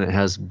thing, and it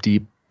has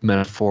deep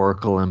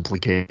metaphorical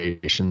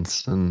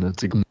implications, and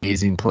it's an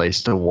amazing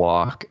place to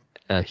walk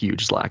a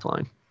huge slack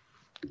line.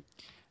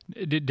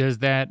 Does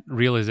that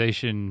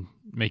realization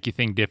make you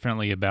think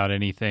differently about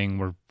anything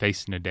we're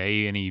facing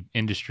today? Any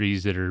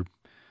industries that you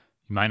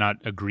might not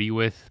agree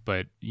with,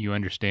 but you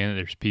understand that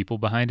there's people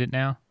behind it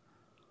now?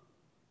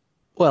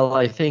 Well,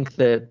 I think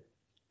that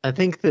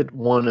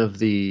one of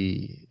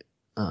the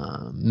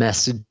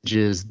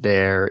messages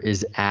there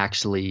is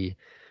actually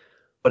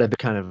what I've been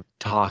kind of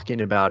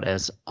talking about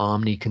as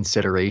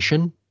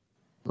omni-consideration,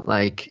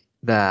 like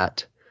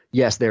that.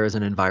 Yes, there is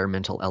an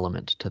environmental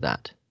element to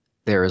that.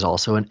 There is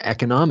also an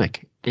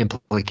economic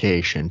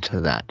implication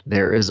to that.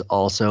 There is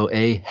also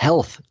a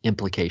health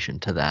implication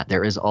to that.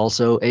 There is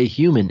also a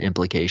human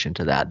implication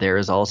to that. There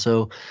is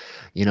also,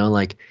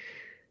 like,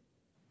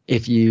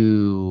 if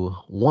you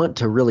want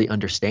to really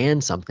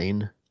understand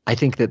something, I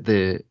think that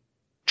the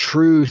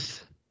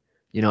truth,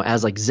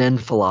 as like Zen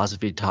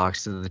philosophy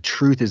talks, the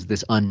truth is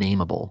this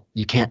unnameable.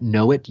 You can't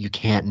know it. You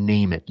can't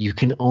name it. You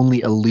can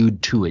only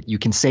allude to it. You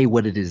can say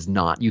what it is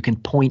not. You can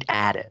point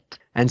at it.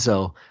 And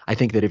so I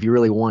think that if you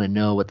really want to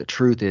know what the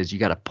truth is, you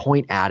got to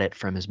point at it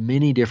from as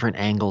many different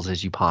angles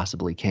as you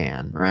possibly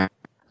can, right?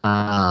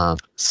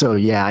 So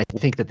yeah, I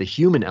think that the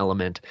human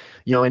element,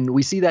 and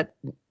we see that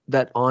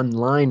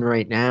online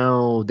right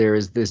now, there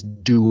is this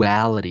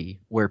duality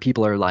where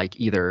people are like,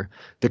 either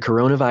the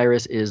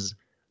coronavirus is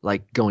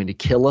like going to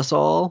kill us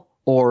all,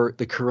 or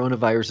the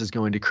coronavirus is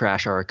going to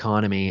crash our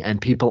economy, and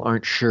people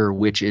aren't sure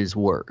which is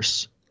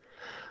worse.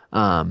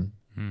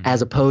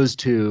 As opposed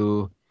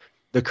to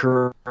the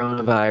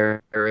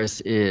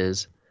coronavirus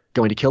is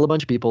going to kill a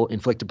bunch of people,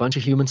 inflict a bunch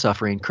of human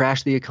suffering,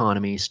 crash the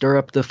economy, stir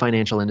up the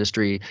financial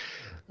industry,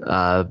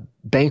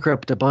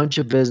 bankrupt a bunch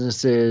of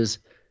businesses,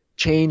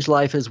 change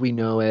life as we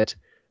know it.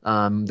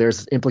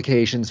 There's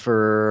implications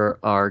for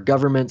our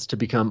governments to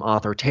become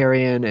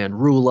authoritarian and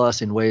rule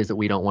us in ways that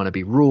we don't want to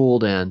be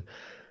ruled. And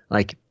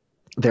like,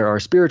 there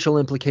are spiritual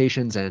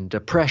implications and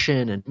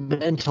depression and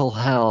mental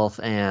health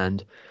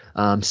and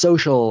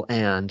social,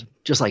 and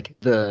just like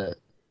the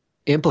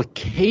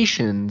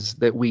implications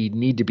that we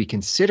need to be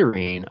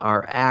considering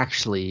are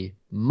actually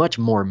much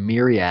more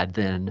myriad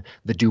than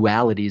the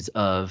dualities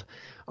of,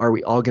 are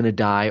we all going to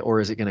die,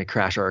 or is it going to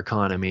crash our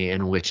economy,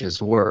 and which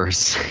is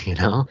worse,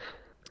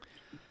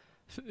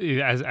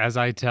 As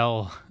I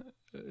tell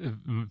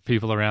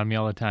people around me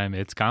all the time,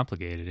 it's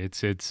complicated.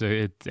 It's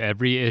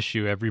every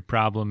issue, every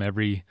problem,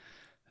 every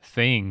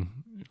thing,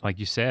 like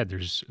you said,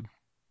 there's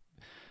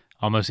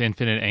almost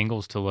infinite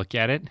angles to look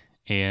at it,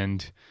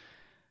 and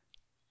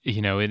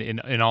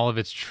and all of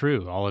it's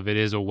true. All of it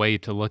is a way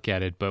to look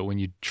at it, but when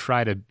you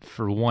try to,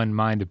 for one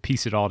mind, to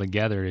piece it all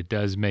together, it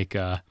does make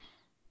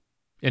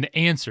an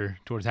answer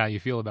towards how you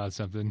feel about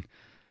something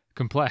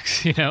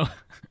complex,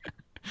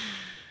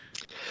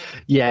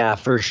 Yeah,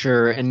 for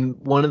sure. And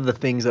one of the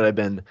things that I've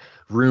been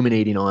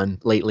ruminating on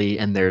lately,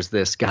 and there's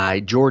this guy,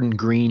 Jordan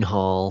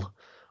Greenhall,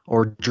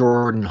 or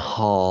Jordan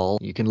Hall.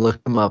 You can look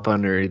him up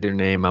under either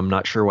name. I'm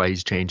not sure why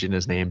he's changing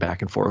his name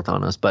back and forth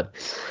on us, but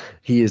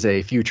he is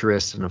a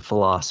futurist and a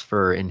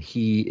philosopher, and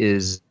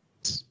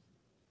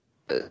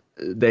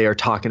they are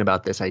talking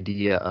about this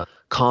idea of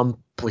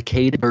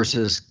complicated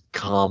versus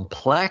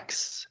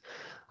complex.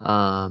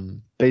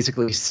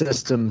 Basically,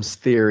 systems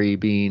theory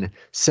being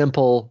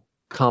simple,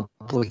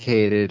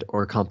 complicated,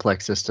 or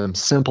complex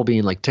systems. Simple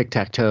being like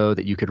tic-tac-toe,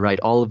 that you could write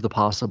all of the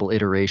possible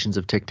iterations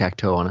of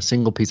tic-tac-toe on a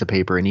single piece of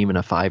paper, and even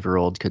a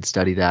 5-year-old could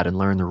study that and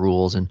learn the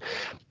rules and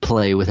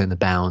play within the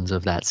bounds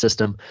of that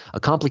system. A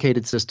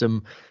complicated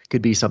system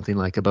could be something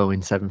like a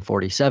Boeing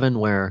 747,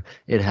 where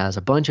it has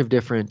a bunch of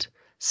different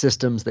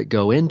systems that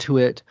go into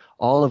it,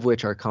 all of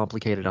which are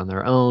complicated on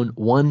their own.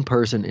 One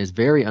person is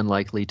very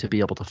unlikely to be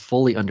able to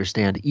fully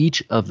understand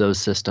each of those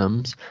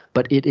systems,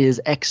 but it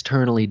is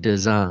externally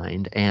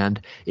designed and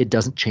it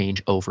doesn't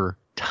change over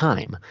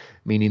time,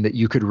 meaning that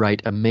you could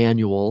write a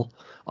manual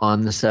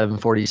on the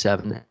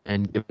 747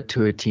 and give it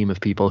to a team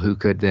of people who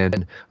could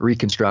then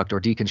reconstruct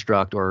or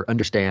deconstruct or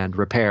understand,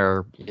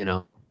 repair,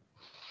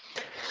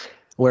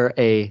 where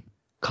a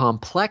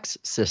complex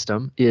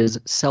system is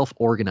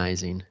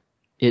self-organizing.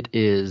 It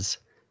is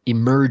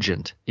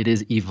emergent. It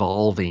is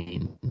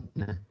evolving.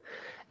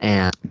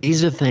 And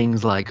these are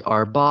things like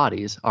our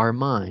bodies, our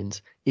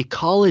minds,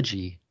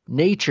 ecology,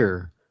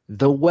 nature,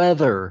 the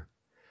weather,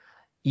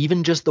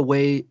 even just the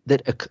way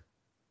that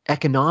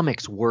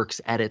economics works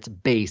at its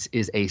base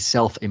is a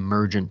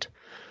self-emergent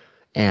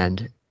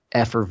and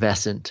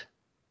effervescent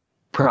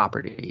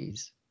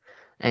properties.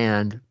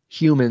 And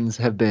humans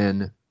have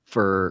been,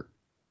 for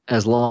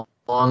as long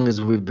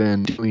as we've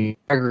been doing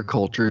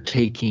agriculture,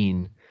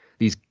 taking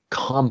these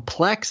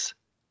complex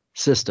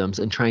systems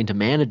and trying to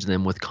manage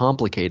them with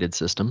complicated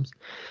systems,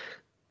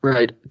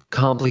 right?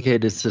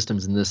 Complicated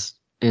systems in this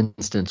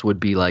instance would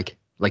be like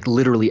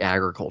literally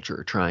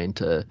agriculture, trying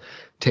to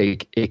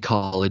take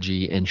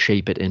ecology and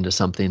shape it into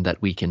something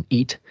that we can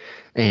eat,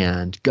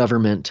 and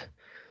government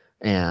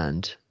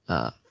and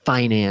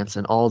finance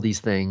and all these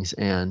things.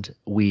 And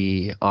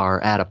we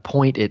are at a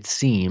point, it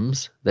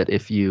seems, that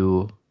if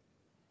you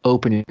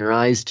open your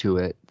eyes to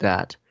it,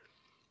 that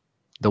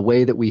the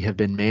way that we have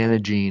been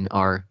managing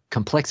our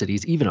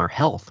complexities, even our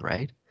health,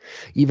 right?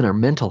 Even our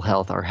mental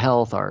health,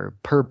 our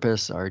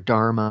purpose, our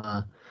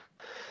dharma,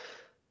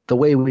 the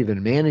way we've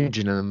been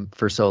managing them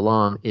for so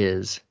long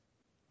it's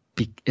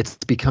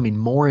becoming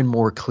more and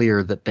more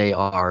clear that they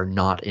are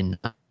not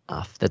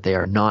enough, that they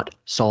are not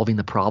solving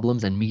the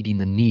problems and meeting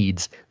the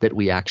needs that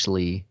we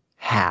actually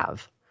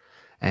have.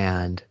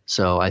 And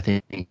so I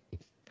think,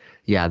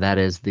 yeah, that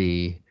is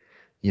the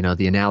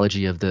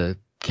analogy of the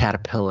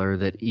caterpillar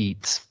that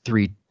eats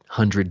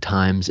 300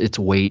 times its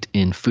weight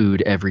in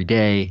food every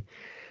day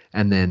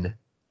and then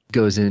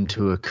goes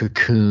into a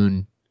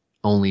cocoon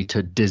only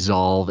to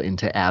dissolve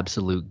into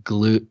absolute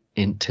goo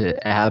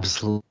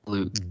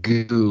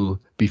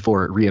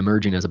before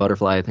reemerging as a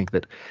butterfly. I think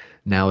that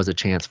now is a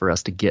chance for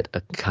us to get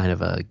a kind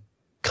of a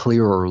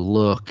clearer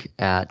look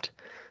at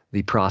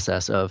the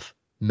process of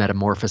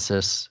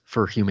metamorphosis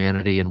for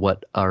humanity and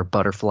what our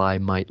butterfly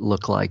might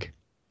look like.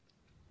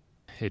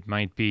 It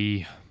might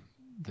be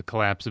the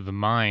collapse of a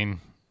mine,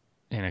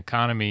 an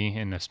economy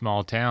in a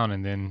small town,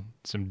 and then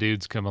some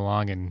dudes come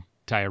along and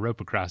tie a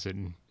rope across it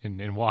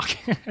and walk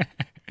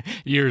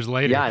years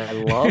later. Yeah, I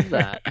love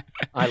that.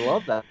 I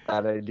love that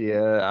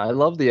idea. I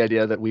love the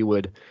idea that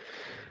we'd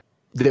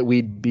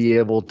be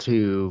able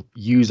to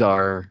use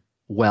our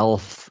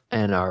wealth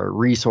and our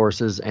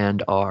resources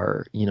and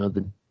our,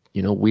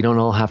 we don't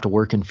all have to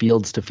work in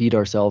fields to feed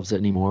ourselves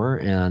anymore.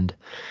 And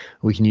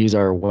we can use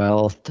our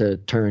wealth to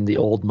turn the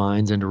old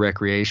mines into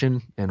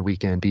recreation, and we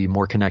can be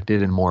more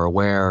connected and more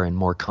aware and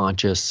more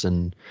conscious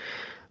and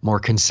more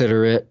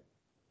considerate.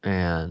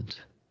 And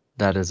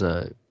that is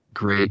a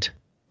great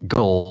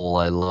goal.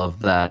 I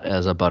love that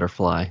as a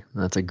butterfly.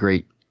 That's a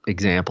great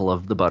example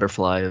of the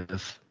butterfly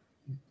of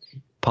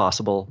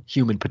possible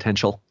human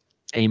potential.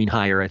 Aiming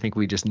higher. I think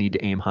we just need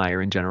to aim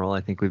higher in general.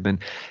 I think we've been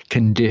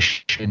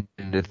conditioned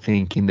into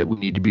thinking that we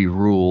need to be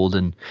ruled,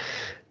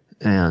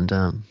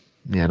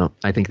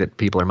 I think that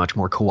people are much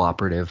more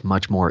cooperative,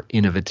 much more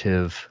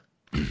innovative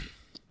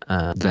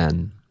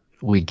than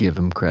we give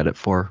them credit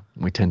for.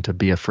 We tend to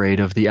be afraid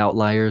of the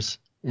outliers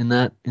in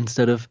that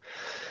instead of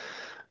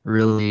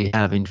really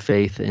having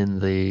faith in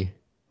the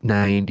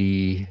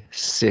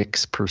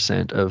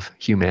 96% of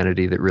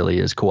humanity that really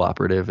is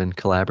cooperative and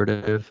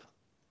collaborative.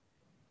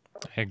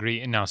 I agree.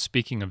 And now,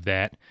 speaking of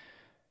that,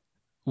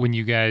 when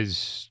you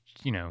guys,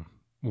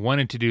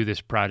 wanted to do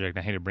this project,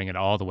 I hate to bring it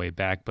all the way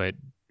back, but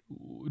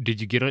did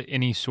you get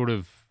any sort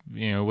of,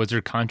 was there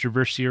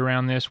controversy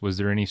around this? Was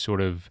there any sort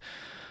of,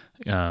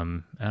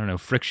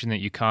 friction that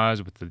you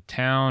caused with the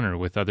town or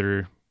with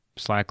other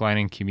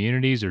slacklining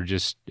communities or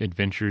just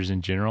adventures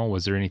in general?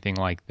 Was there anything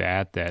like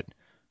that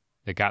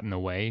got in the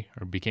way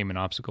or became an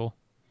obstacle?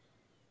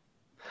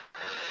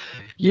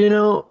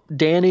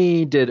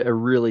 Danny did a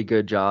really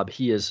good job.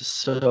 He is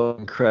so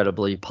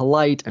incredibly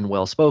polite and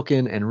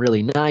well-spoken and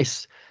really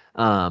nice.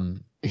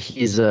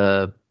 He's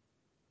a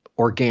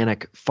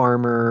organic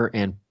farmer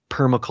and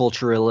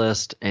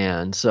permaculturalist,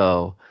 and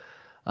so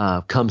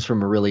comes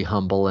from a really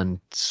humble and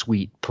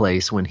sweet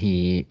place when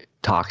he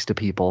talks to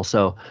people.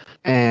 So,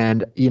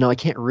 and, I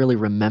can't really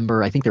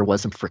remember. I think there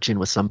was some friction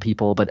with some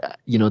people, but,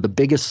 the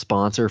biggest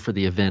sponsor for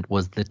the event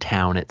was the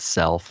town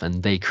itself.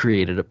 And they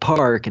created a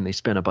park and they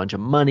spent a bunch of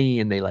money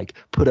and they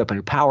put up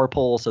a power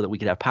pole so that we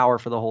could have power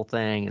for the whole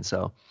thing. And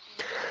so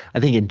I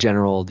think in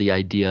general, the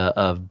idea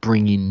of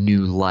bringing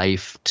new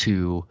life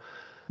to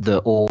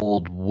the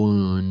old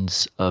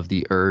wounds of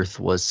the earth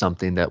was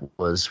something that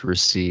was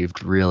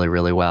received really,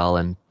 really well.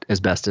 And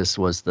Asbestos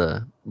was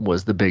the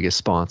biggest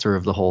sponsor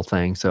of the whole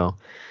thing. So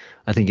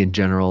I think in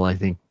general, I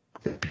think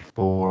that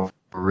people were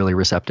really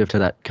receptive to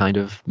that kind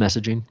of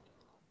messaging.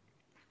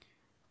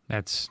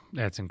 That's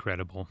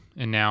incredible.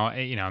 And now,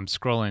 I've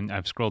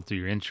scrolled through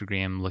your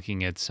Instagram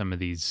looking at some of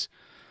these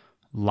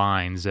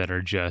lines that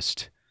are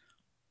just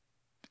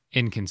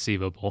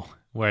inconceivable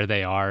where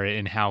they are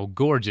and how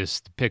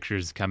gorgeous the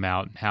pictures come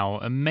out and how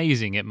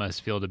amazing it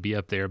must feel to be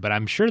up there. But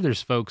I'm sure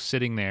there's folks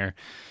sitting there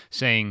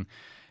saying,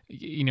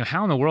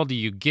 how in the world do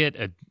you get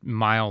a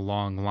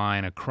mile-long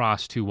line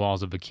across two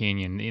walls of a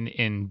canyon?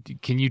 And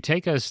can you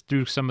take us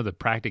through some of the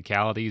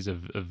practicalities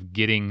of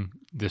getting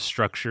the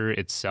structure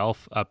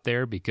itself up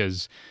there?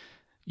 Because,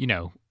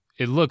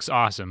 it looks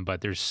awesome, but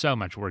there's so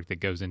much work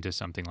that goes into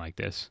something like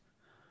this.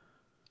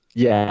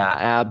 Yeah,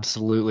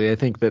 absolutely. I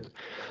think that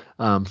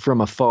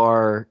from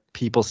afar,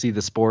 people see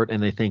the sport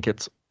and they think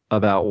it's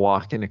about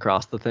walking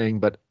across the thing,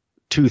 but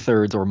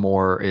 2/3 or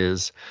more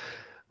is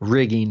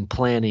rigging,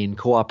 planning,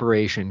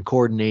 cooperation,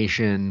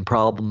 coordination,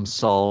 problem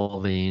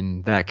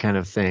solving, that kind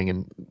of thing.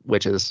 And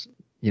which is,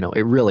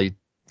 it really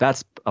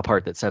that's a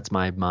part that sets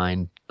my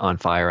mind on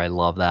fire. I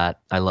love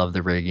that. I love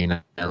the rigging.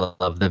 I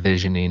love the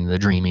visioning, the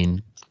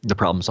dreaming, the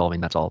problem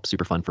solving. That's all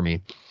super fun for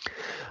me.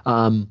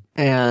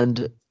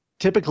 And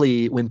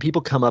typically when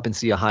people come up and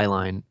see a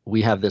Highline,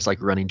 we have this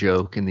like running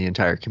joke in the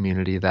entire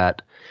community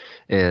that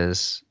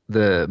is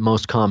the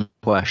most common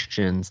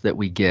questions that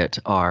we get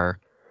are,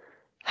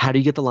 how do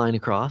you get the line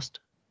across?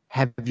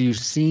 Have you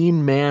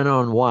seen Man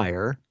on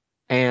Wire?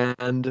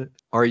 And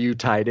are you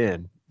tied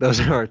in? Those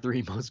are our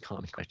three most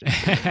common questions.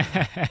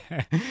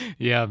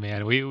 Yeah,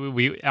 man.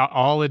 We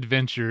all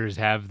adventurers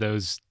have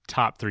those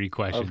top three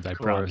questions. I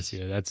promise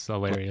you. That's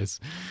hilarious.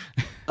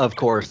 Of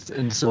course.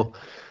 And so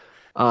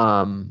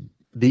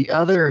the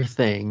other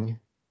thing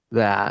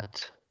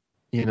that,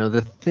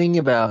 the thing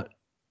about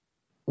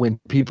when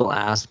people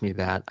ask me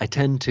that, I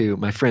tend to,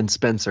 my friend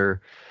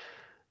Spencer,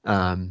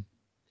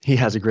 he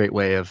has a great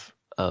way of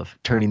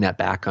turning that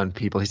back on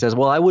people. He says,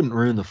 well, I wouldn't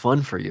ruin the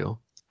fun for you.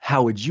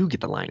 How would you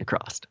get the line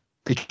across?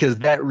 Because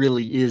that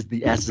really is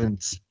the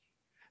essence.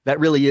 That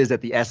really is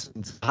at the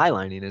essence of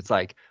highlining. It's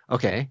like,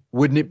 okay,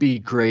 wouldn't it be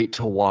great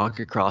to walk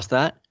across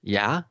that?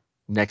 Yeah.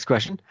 Next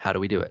question, how do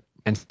we do it?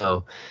 And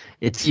so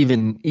it's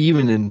even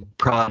in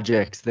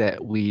projects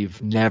that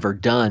we've never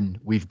done,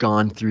 we've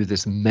gone through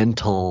this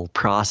mental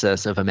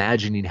process of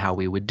imagining how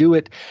we would do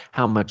it,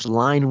 how much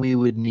line we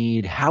would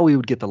need, how we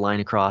would get the line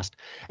across.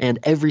 And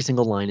every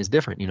single line is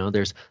different.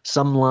 there's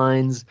some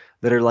lines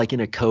that are like in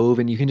a cove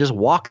and you can just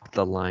walk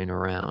the line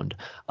around.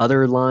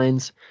 Other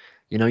lines,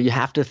 you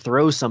have to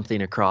throw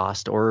something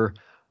across or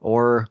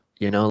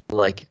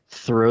like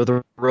throw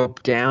the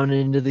rope down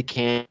into the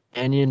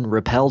canyon,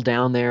 rappel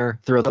down there,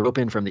 throw the rope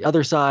in from the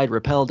other side,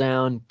 rappel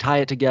down, tie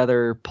it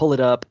together, pull it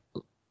up,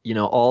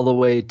 all the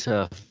way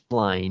to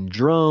flying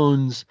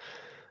drones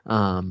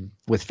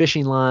with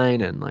fishing line.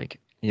 And like,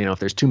 if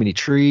there's too many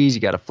trees,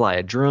 you got to fly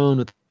a drone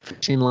with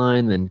fishing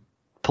line, then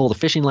pull the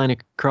fishing line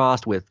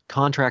across with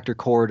contractor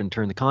cord and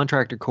turn the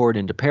contractor cord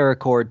into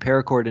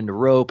paracord into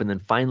rope. And then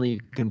finally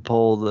you can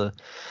pull the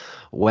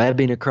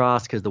webbing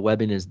across because the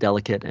webbing is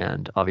delicate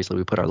and obviously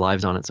we put our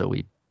lives on it. So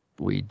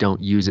we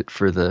don't use it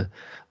for the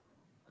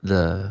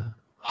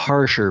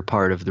harsher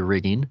part of the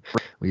rigging.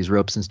 We use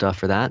ropes and stuff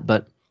for that.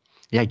 But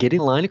yeah, getting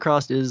the line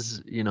across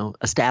is,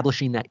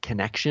 establishing that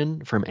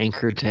connection from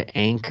anchor to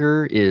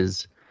anchor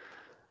is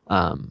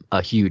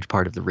a huge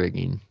part of the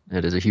rigging.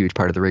 It is a huge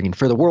part of the rigging.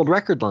 For the world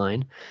record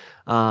line,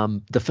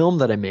 the film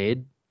that I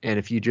made, and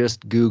if you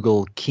just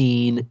Google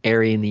Keen,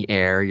 Airy in the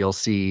Air, you'll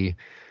see,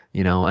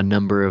 a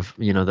number of,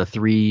 the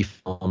three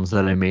films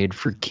that I made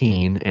for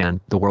Keen, and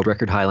the world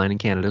record Highline in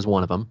Canada is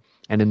one of them.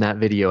 And in that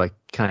video, I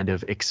kind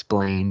of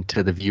explained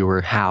to the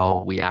viewer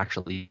how we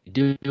actually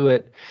do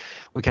it.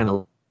 We kind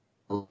of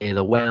lay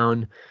the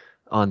wound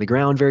on the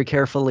ground very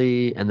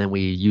carefully, and then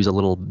we use a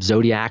little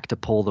Zodiac to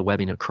pull the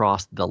webbing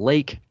across the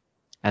lake.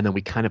 And then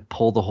we kind of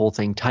pull the whole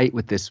thing tight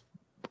with this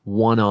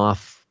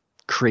one-off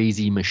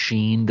crazy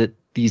machine that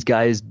these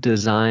guys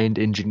designed,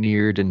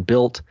 engineered, and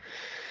built.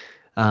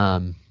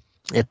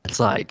 It's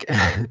like,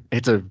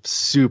 it's a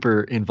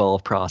super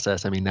involved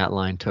process. I mean, that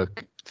line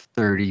took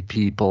 30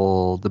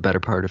 people, the better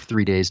part of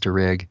 3 days to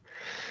rig.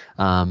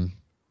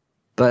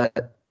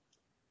 But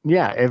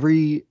yeah,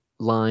 every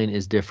line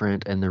is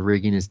different and the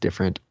rigging is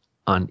different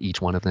on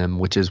each one of them,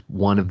 which is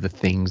one of the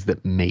things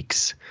that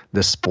makes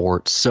the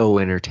sport so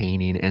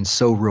entertaining and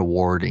so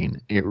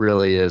rewarding. It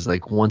really is.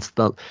 Like once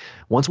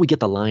we get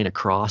the line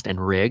across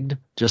and rigged,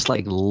 just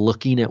like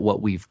looking at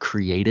what we've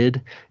created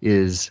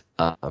is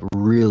a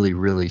really,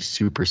 really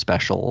super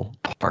special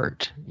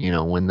part.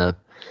 When the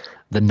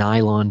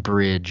nylon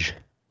bridge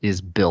is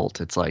built,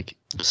 it's like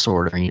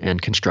sort of,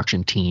 and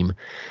construction team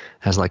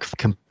has like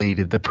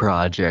completed the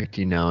project,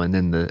 and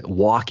then the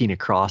walking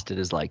across it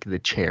is like the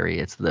cherry.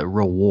 It's the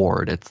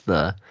reward. It's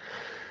the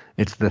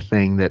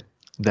thing that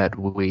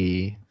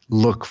we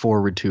look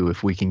forward to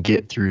if we can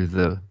get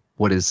through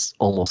what is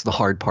almost the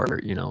hard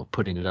part,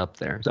 putting it up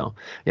there. So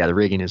yeah, the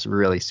rigging is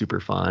really super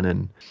fun.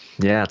 And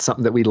yeah, it's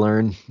something that we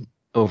learn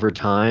over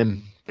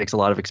time. It takes a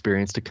lot of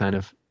experience to kind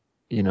of,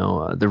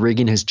 the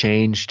rigging has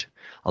changed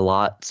a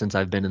lot since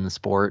I've been in the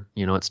sport.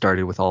 It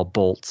started with all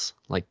bolts,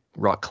 like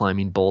rock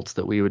climbing bolts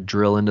that we would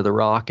drill into the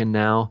rock. And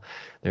now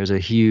there's a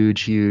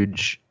huge,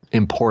 huge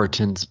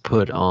importance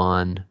put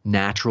on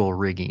natural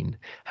rigging,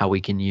 how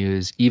we can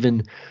use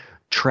even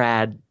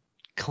trad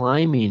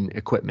climbing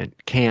equipment,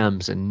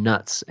 cams and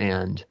nuts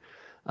and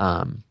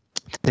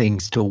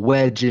things to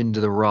wedge into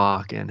the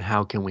rock, and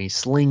how can we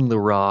sling the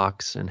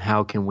rocks, and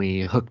how can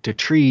we hook to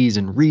trees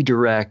and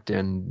redirect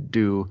and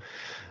do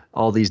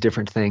all these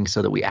different things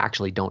so that we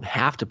actually don't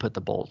have to put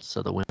the bolts,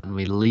 so that when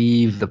we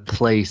leave the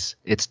place,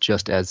 it's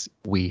just as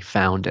we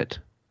found it.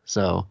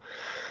 So,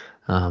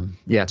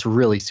 yeah, it's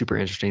really super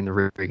interesting.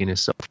 The rigging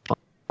is so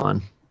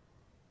fun.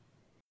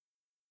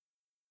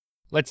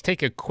 Let's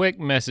take a quick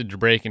message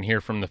break and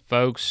hear from the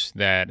folks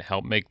that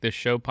help make this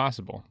show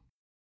possible.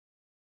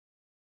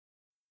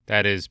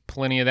 That is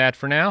plenty of that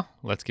for now.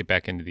 Let's get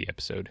back into the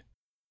episode.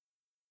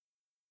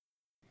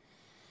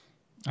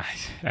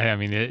 I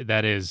mean,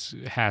 that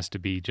has to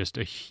be just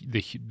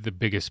the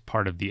biggest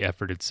part of the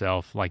effort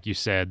itself. Like you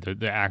said,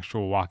 the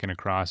actual walking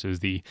across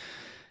is the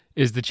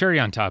cherry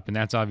on top, and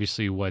that's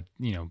obviously what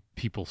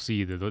people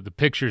see. The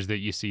pictures that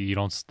you see,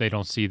 they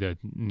don't see the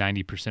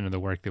 90% of the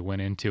work that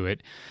went into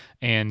it.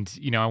 And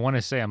I want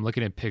to say, I'm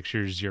looking at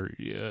pictures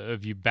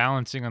of you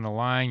balancing on the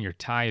line, you're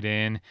tied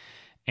in,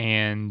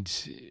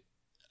 and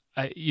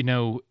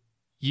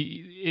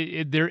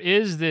there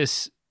is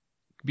this.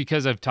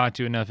 Because I've talked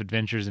to enough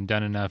adventures and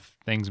done enough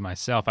things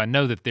myself, I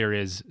know that there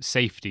is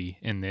safety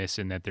in this,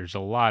 and that there's a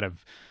lot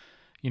of,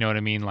 you know what I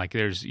mean? Like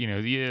there's,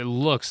 it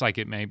looks like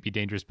it may be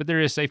dangerous, but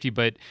there is safety.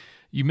 But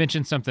you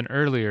mentioned something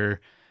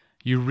earlier.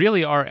 You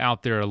really are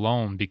out there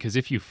alone, because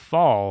if you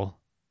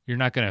fall, you're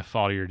not going to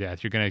fall to your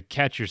death. You're going to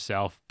catch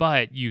yourself,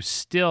 but you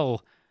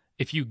still,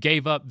 if you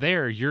gave up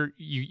there, you're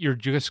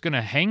just going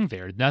to hang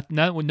there.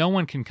 No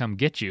one can come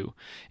get you.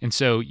 And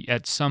so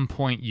at some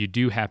point you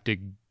do have to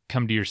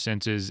come to your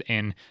senses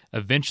and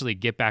eventually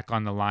get back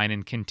on the line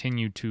and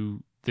continue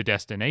to the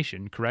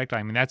destination, correct?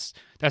 I mean, that's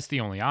the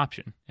only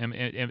option.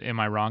 Am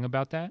I wrong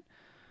about that?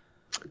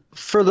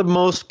 For the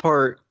most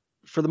part,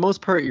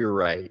 you're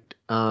right.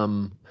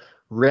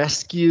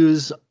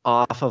 Rescues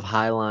off of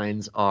high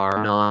lines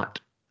are not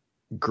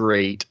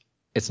great.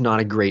 It's not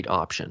a great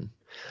option.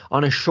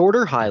 On a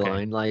shorter high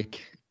line, like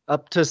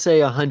up to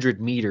say 100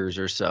 meters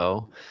or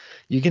so,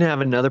 you can have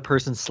another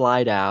person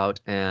slide out,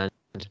 and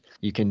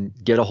you can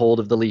get a hold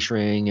of the leash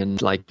ring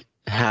and like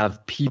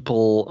have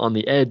people on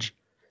the edge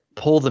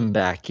pull them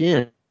back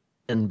in.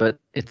 But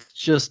it's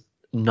just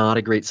not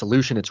a great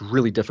solution. It's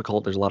really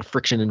difficult. There's a lot of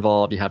friction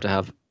involved. You have to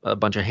have a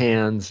bunch of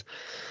hands.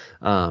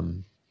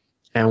 And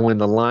when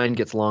the line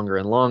gets longer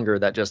and longer,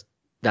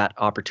 that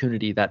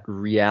opportunity, that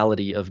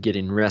reality of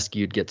getting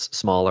rescued gets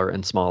smaller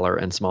and smaller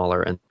and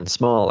smaller and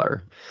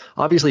smaller.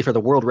 Obviously, for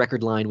the world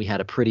record line, we had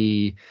a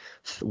pretty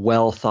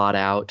well thought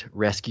out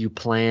rescue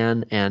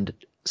plan and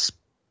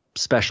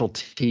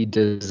specialty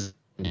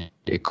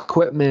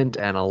equipment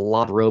and a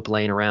lot of rope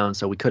laying around,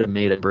 so we could have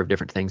made a number of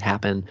different things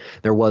happen.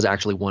 There was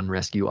actually one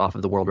rescue off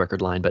of the world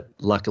record line, but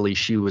luckily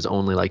she was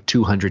only like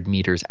 200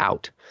 meters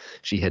out.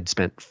 She had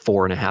spent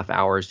 4.5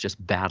 hours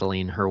just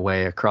battling her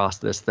way across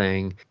this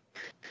thing.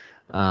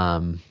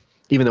 Even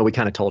though we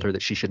kind of told her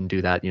that she shouldn't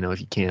do that, if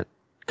you can't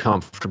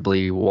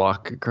comfortably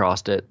walk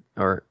across it,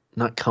 or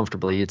not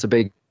comfortably, it's a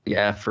big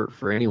effort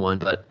for anyone,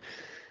 but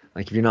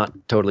like if you're not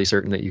totally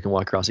certain that you can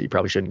walk across it, you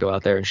probably shouldn't go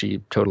out there. And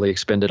she totally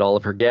expended all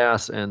of her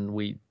gas, and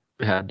we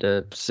had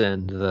to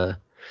send the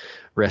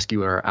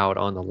rescuer out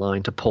on the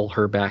line to pull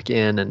her back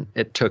in, and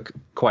it took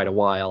quite a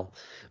while.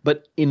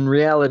 But in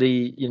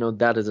reality,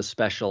 that is a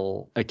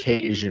special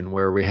occasion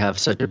where we have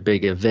such a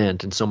big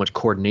event and so much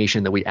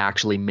coordination that we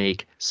actually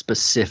make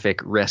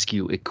specific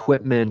rescue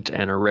equipment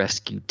and a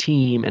rescue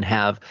team, and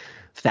have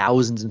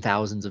thousands and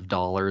thousands of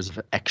dollars of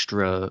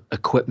extra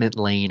equipment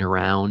laying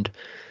around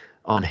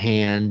on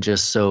hand,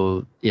 just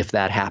so if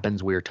that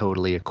happens, we're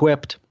totally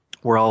equipped.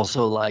 We're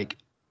also like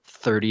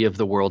 30 of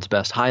the world's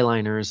best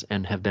highliners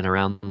and have been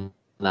around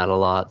that a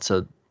lot,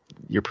 so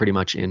you're pretty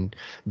much in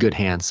good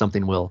hands.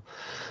 Something will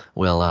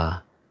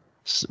we're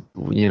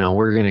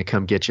going to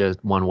come get you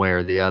one way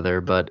or the other,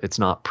 but it's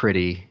not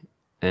pretty,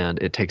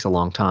 and it takes a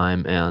long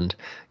time. And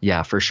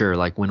yeah, for sure,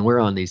 like when we're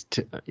on these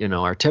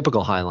our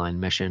typical highline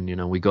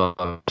mission, we go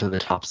up to the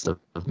tops of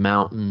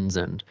mountains,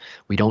 and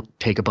we don't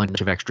take a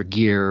bunch of extra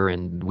gear,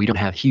 and we don't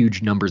have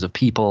huge numbers of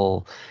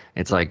people.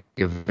 It's like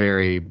a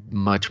very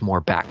much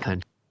more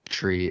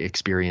backcountry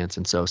experience,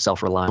 and so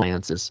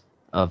self-reliance is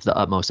of the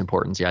utmost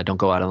importance. Yeah, don't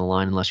go out on the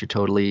line unless you're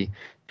totally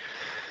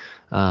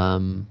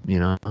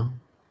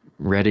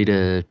ready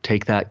to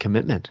take that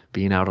commitment.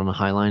 Being out on a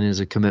high line is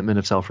a commitment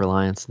of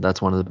self-reliance.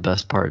 That's one of the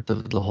best parts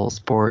of the whole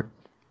sport.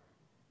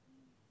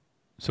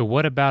 So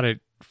what about it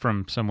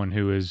from someone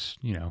who is,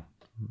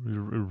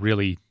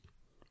 really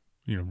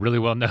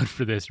well known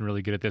for this and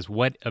really good at this?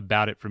 What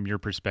about it from your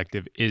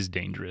perspective is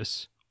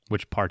dangerous?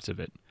 Which parts of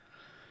it?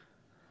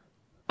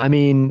 I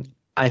mean,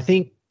 I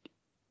think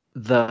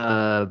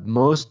the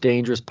most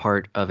dangerous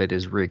part of it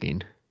is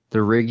rigging.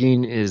 The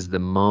rigging is the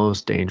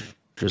most dangerous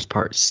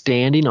part.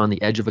 Standing on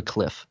the edge of a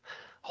cliff,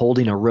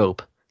 holding a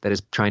rope that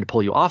is trying to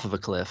pull you off of a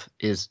cliff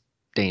is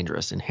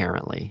dangerous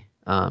inherently.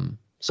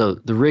 So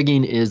the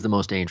rigging is the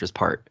most dangerous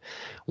part.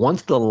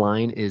 Once the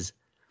line is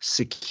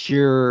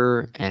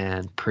secure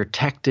and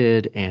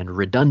protected and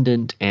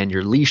redundant, and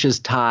your leash is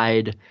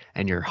tied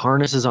and your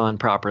harness is on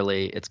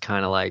properly, it's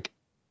kind of like,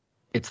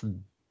 it's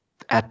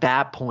at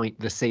that point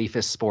the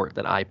safest sport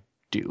that I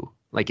do.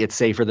 Like, it's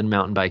safer than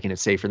mountain biking,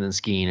 it's safer than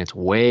skiing, it's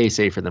way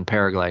safer than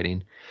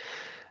paragliding.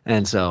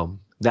 And so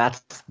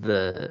that's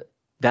the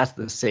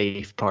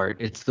safe part.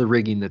 It's the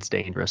rigging that's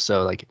dangerous.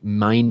 So like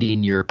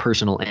minding your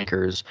personal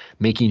anchors,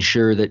 making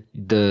sure that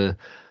the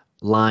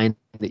line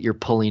that you're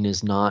pulling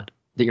is not,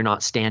 that you're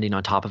not standing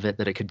on top of it,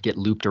 that it could get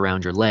looped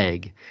around your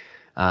leg,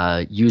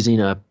 using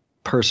a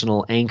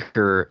personal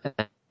anchor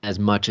as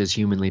much as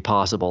humanly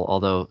possible,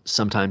 although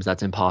sometimes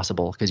that's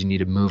impossible because you need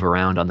to move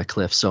around on the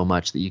cliff so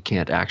much that you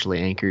can't actually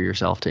anchor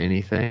yourself to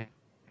anything.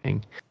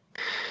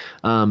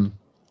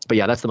 But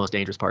yeah, that's the most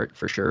dangerous part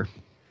for sure.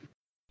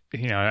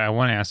 I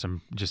want to ask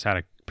them just out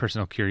of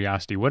personal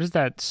curiosity. What is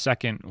that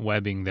second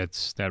webbing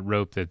that's that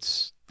rope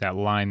that's that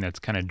line that's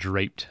kind of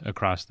draped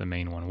across the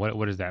main one?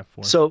 What is that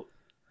for?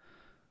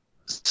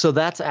 So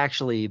that's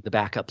actually the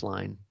backup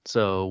line.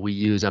 So we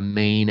use a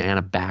main and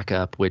a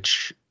backup,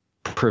 which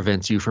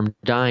prevents you from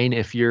dying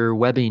if your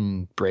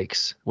webbing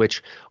breaks,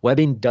 which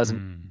webbing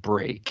doesn't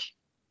break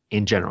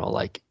in general.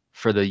 Like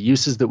for the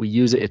uses that we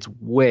use it, it's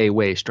way,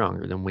 way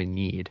stronger than we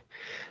need.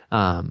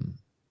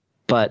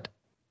 But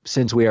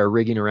since we are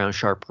rigging around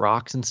sharp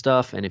rocks and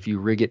stuff, and if you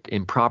rig it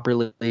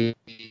improperly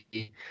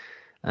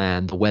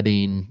and the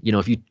webbing,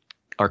 if you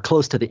are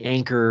close to the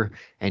anchor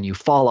and you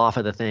fall off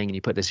of the thing and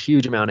you put this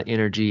huge amount of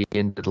energy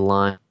into the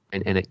line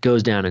and it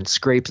goes down and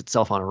scrapes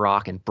itself on a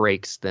rock and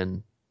breaks,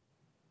 then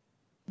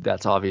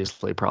that's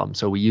obviously a problem.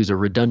 So we use a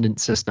redundant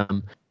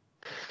system,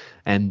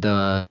 and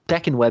the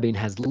second webbing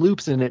has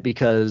loops in it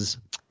because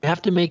you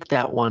have to make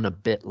that one a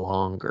bit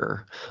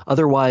longer.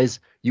 Otherwise,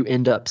 you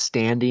end up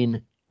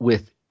standing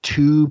with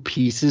two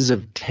pieces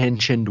of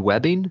tensioned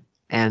webbing,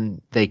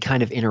 and they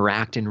kind of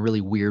interact in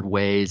really weird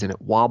ways, and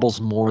it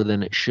wobbles more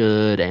than it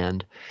should,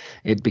 and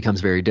it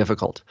becomes very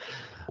difficult.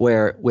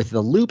 Where with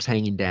the loops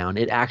hanging down,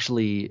 it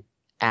actually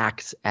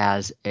acts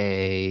as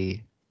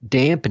a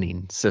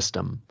dampening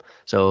system.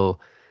 So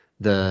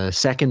the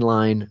second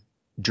line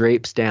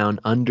drapes down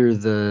under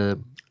the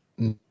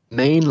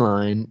main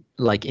line,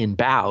 like in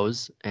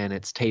bows, and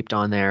it's taped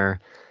on there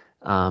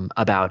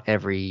about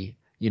every,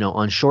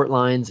 on short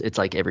lines, it's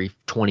like every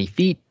 20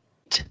 feet,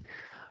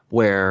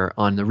 where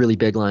on the really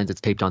big lines,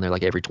 it's taped on there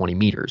like every 20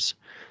 meters.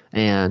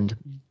 And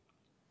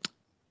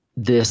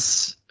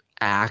this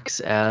acts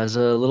as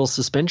a little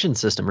suspension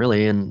system,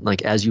 really. And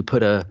like as you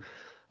put a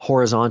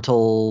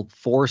horizontal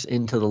force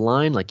into the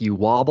line, like you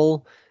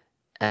wobble,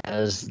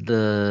 as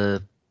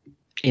the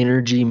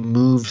energy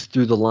moves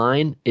through the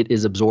line, it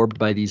is absorbed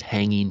by these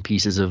hanging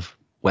pieces of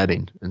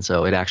webbing. And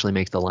so it actually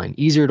makes the line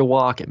easier to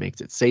walk. It makes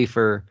it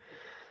safer.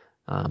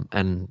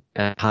 And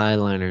at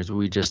Highliners,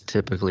 we just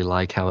typically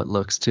like how it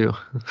looks too.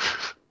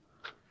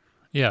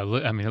 Yeah,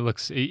 I mean,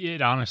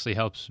 it honestly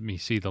helps me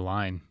see the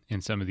line in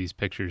some of these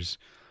pictures.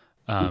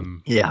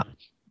 Yeah.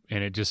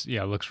 And it just,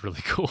 looks really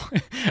cool.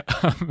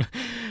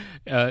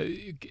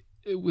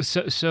 It was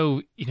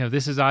so,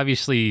 this is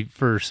obviously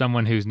for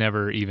someone who's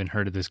never even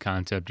heard of this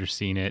concept or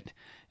seen it.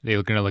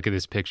 They're going to look at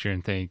this picture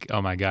and think,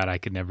 oh my God, I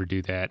could never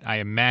do that. I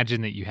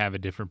imagine that you have a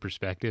different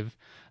perspective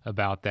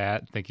about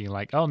that, thinking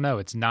like, oh no,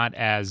 it's not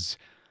as,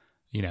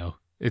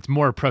 it's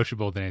more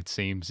approachable than it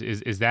seems.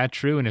 Is that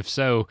true? And if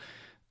so,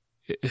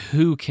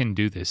 who can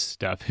do this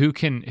stuff?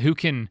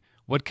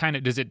 What kind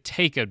of, does it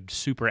take a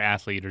super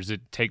athlete, or does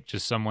it take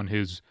just someone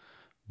who's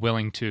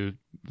willing to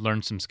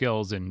learn some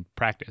skills and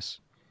practice?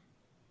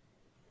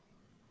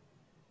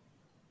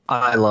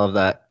 I love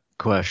that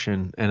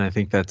question, and I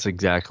think that's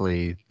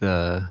exactly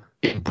the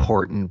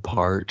important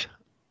part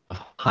of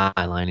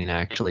highlining,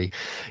 actually.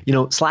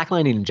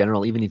 Slacklining in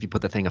general, even if you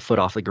put the thing a foot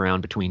off the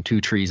ground between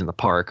two trees in the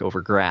park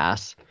over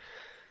grass,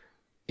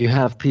 you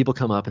have people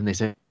come up and they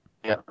say,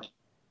 yeah,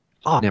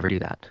 I'll never do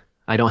that.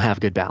 I don't have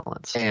good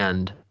balance.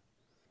 And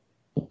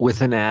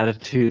with an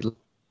attitude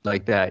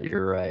like that,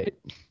 you're right?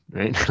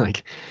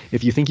 Like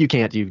if you think you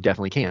can't, you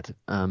definitely can't,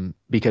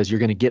 because you're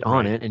going to get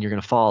on it and you're going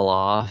to fall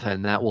off,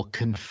 and that will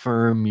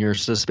confirm your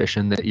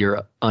suspicion that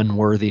you're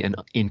unworthy and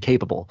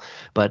incapable.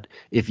 But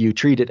if you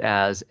treat it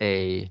as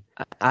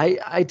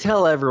I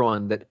tell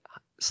everyone that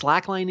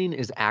slacklining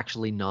is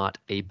actually not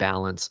a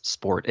balance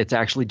sport. It's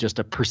actually just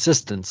a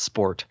persistence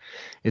sport.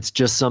 It's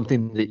just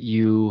something that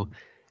you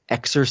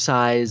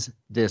exercise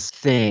this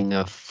thing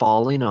of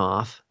falling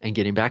off and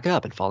getting back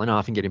up and falling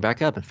off and getting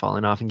back up and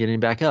falling off and getting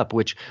back up,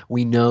 which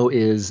we know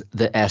is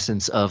the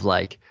essence of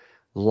like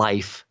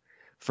life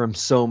from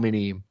so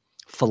many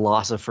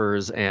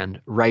philosophers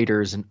and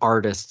writers and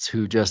artists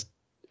who just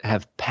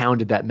have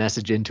pounded that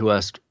message into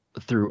us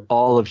through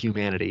all of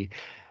humanity.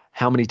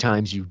 How many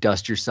times you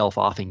dust yourself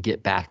off and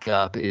get back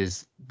up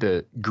is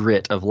the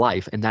grit of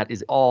life. And that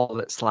is all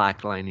that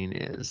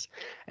slacklining is.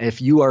 And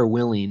if you are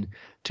willing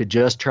to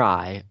just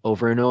try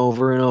over and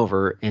over and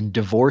over and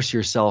divorce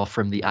yourself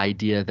from the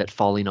idea that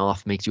falling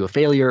off makes you a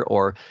failure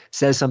or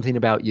says something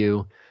about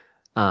you,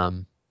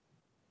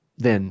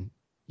 then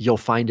you'll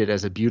find it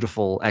as a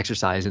beautiful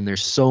exercise. And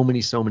there's so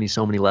many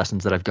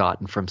lessons that I've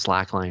gotten from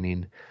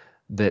slacklining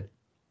that,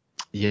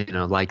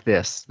 like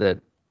this, that,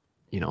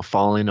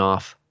 falling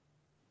off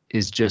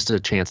is just a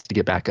chance to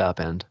get back up.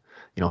 And,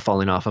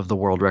 falling off of the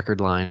world record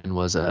line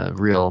was a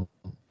real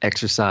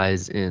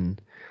exercise in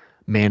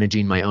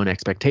managing my own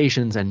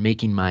expectations and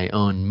making my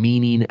own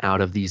meaning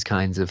out of these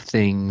kinds of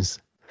things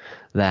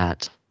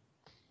that,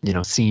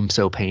 seem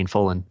so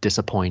painful and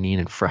disappointing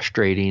and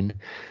frustrating.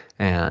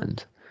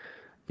 And,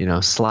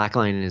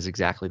 slacklining is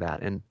exactly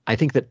that. And I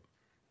think that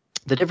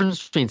the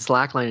difference between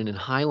slacklining and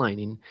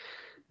highlining,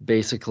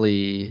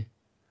 basically,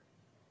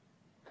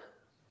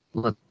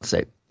 let's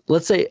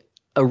say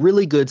a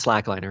really good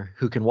slackliner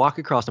who can walk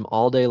across them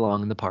all day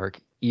long in the park,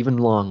 even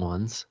long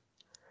ones,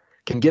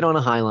 can get on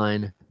a high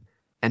line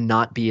and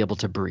not be able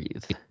to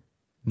breathe,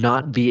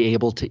 not be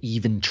able to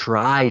even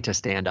try to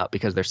stand up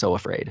because they're so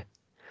afraid.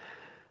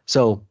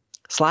 So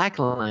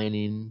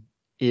slacklining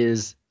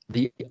is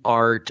the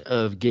art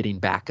of getting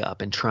back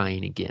up and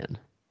trying again.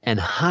 And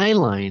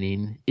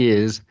highlining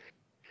is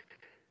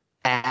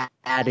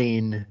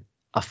adding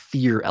a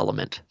fear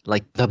element,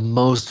 like the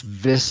most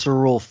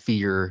visceral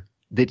fear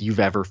that you've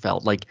ever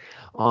felt. Like,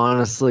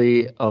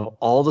 honestly, of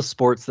all the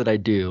sports that I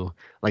do,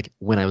 like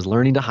when I was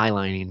learning to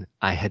highlining,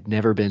 I had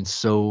never been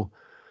so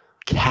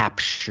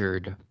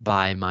captured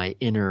by my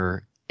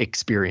inner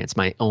experience,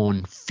 my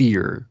own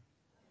fear.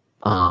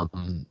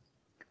 And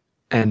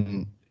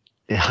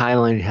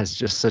highlighting has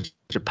just such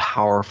a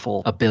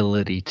powerful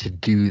ability to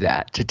do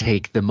that, to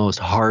take the most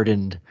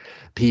hardened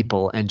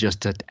people and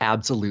just to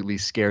absolutely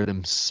scare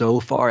them so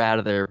far out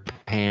of their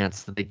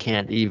pants that they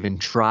can't even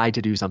try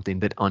to do something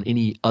that on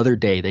any other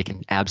day they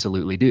can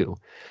absolutely do.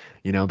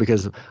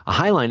 Because a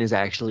high line is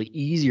actually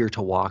easier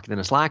to walk than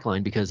a slack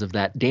line because of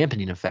that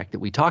dampening effect that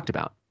we talked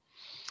about.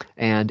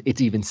 And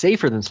it's even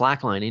safer than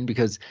slacklining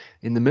because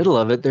in the middle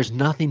of it, there's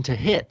nothing to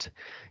hit.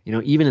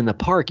 Even in the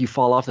park, you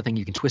fall off the thing,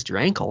 you can twist your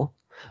ankle.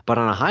 But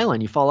on a high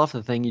line, you fall off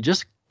the thing, you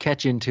just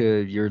catch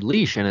into your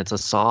leash, and it's a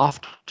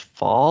soft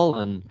fall.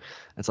 And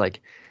it's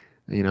like,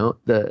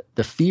 the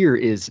fear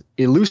is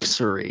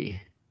illusory.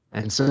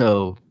 And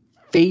so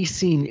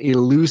facing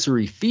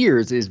illusory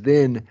fears is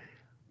then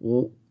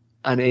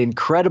an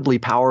incredibly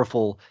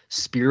powerful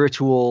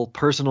spiritual,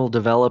 personal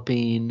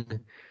developing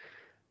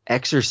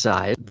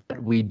exercise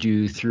that we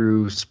do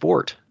through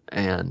sport.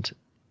 And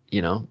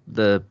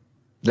that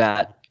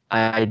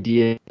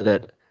idea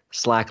that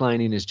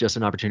slacklining is just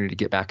an opportunity to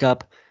get back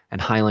up and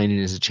highlining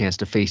is a chance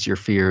to face your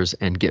fears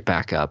and get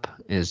back up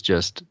is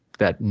just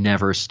that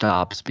never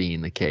stops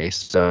being the case.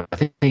 So I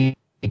think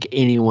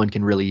anyone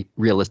can really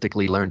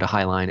realistically learn to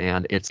highline,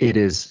 and it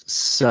is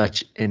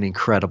such an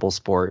incredible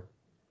sport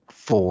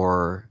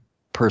for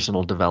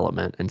personal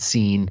development and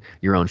seeing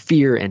your own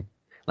fear, and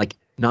like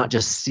not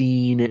just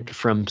seeing it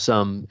from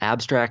some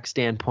abstract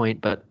standpoint,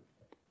 but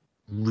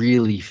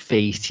really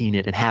facing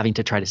it and having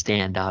to try to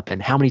stand up.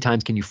 And how many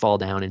times can you fall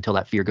down until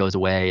that fear goes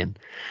away? And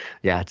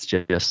yeah, it's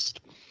just,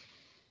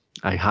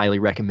 I highly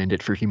recommend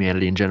it for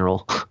humanity in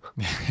general.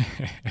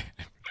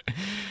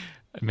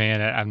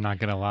 Man, I'm not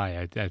gonna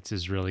lie, that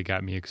just really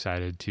got me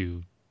excited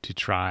to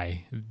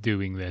try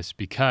doing this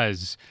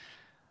because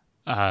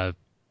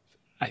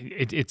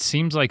it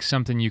seems like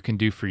something you can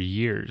do for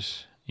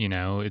years.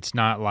 It's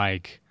not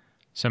like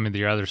some of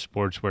the other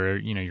sports where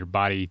your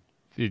body,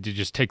 it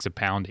just takes a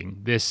pounding.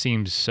 This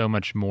seems so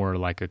much more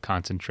like a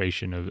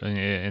concentration of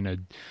and a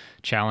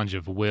challenge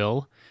of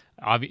will.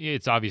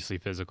 It's obviously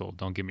physical,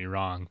 don't get me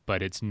wrong,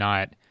 but it's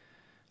not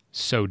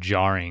so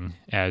jarring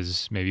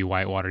as maybe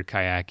whitewater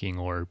kayaking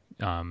or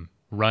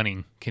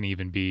running can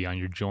even be on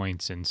your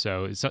joints. And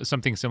so it's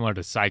something similar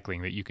to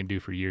cycling that you can do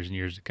for years and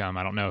years to come.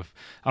 I don't know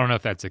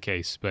if that's the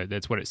case, but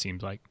that's what it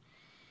seems like.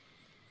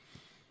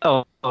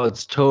 Oh,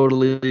 it's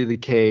totally the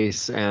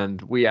case.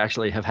 And we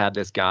actually have had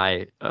this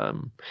guy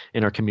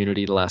in our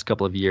community the last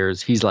couple of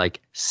years. He's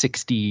like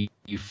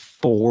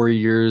 64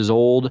 years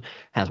old,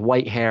 has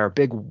white hair,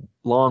 big,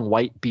 long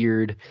white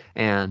beard,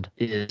 and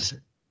is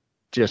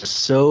just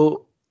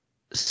so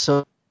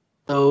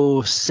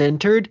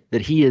centered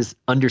that he is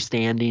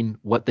understanding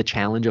what the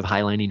challenge of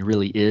highlining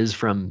really is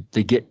from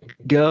the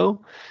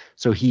get-go.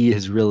 So he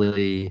has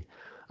really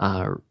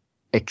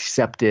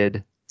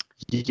accepted,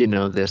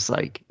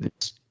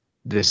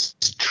 this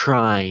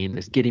trying,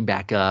 this getting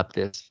back up,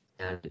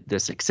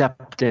 this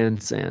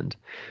acceptance, and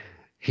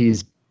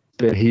he's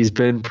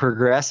been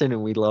progressing,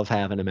 and we love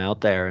having him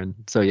out there. And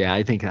so yeah,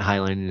 I think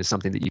highlining is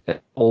something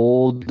that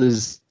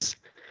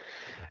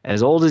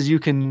as old as you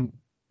can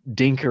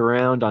dink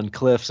around on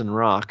cliffs and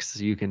rocks,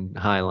 you can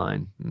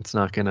highline. It's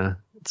not gonna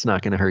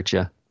hurt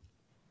you.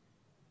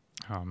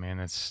 Oh man,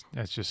 that's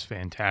just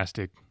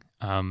fantastic.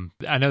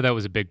 I know that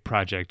was a big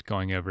project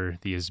going over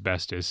the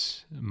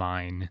asbestos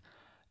mine.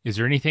 Is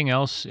there anything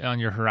else on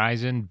your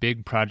horizon,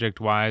 big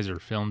project-wise, or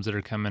films that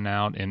are coming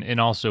out? And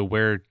also,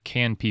 where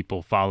can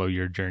people follow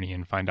your journey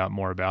and find out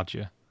more about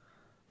you?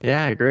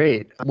 Yeah,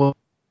 great. Well,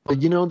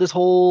 this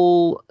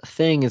whole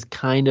thing is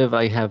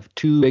I have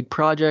two big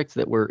projects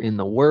that were in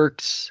the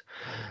works.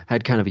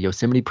 Had kind of a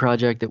Yosemite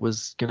project that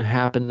was going to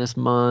happen this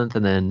month.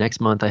 And then next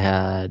month I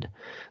had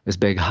this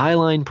big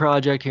Highline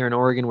project here in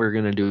Oregon. We were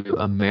going to do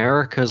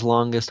America's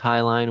longest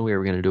Highline. We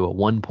were going to do a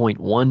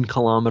 1.1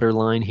 kilometer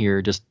line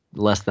here, just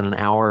less than an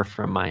hour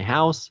from my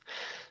house.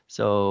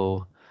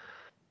 So,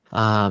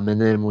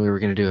 and then we were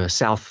going to do a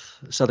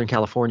Southern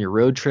California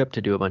road trip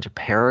to do a bunch of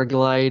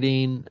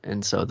paragliding.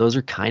 And so those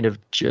are kind of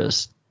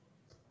just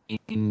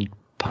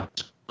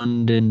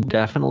postponed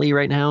indefinitely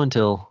right now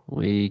until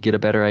we get a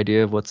better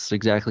idea of what's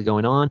exactly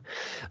going on.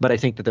 But I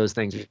think that those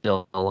things are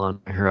still on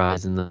the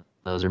horizon.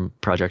 Those are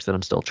projects that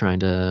I'm still trying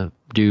to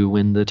do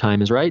when the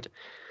time is right.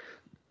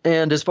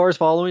 And as far as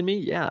following me,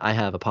 yeah, I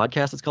have a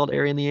podcast that's called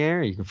Airy in the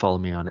Air. You can follow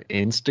me on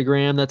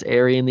Instagram. That's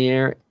Airy in the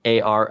Air,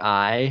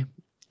 ARI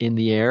in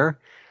the Air.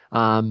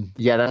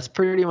 Yeah, that's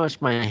pretty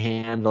much my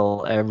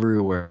handle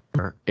everywhere.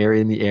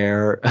 Airy in the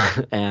Air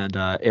and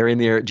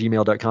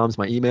airyintheair@gmail.com is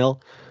my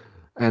email.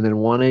 And then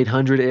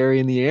 1-800-Airy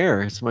in the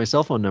Air. It's my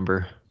cell phone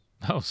number.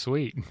 Oh,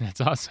 sweet.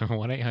 That's awesome.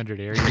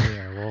 1-800-Airy in the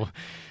Air. Well,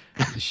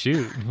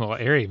 shoot. Well,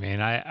 Airy,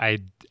 man,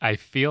 I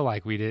feel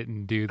like we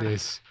didn't do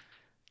this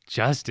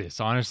justice,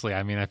 honestly.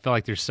 I mean, I feel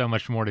like there's so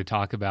much more to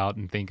talk about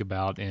and think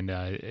about, and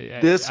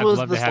This I'd was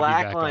love the to have you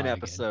back on Slackline again.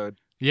 episode.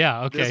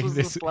 Yeah, okay. This was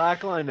the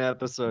Slackline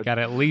episode. Got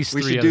at least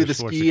We three should other do the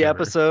sports ski to cover.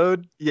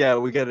 episode. Yeah,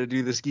 we got to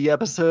do the ski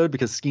episode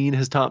because skiing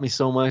has taught me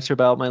so much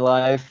about my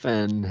life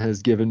and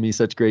has given me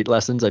such great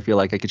lessons. I feel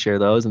like I could share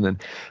those. And then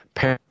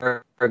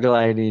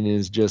paragliding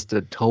is just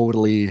a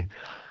totally,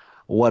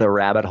 what a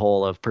rabbit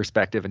hole of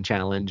perspective and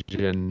challenge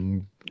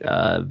and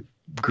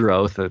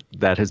growth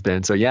that has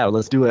been. So yeah,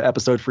 let's do an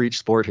episode for each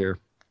sport here.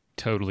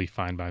 Totally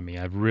fine by me.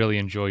 I really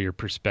enjoy your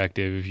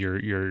perspective,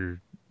 your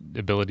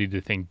ability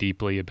to think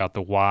deeply about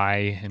the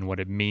why and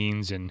what it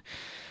means, and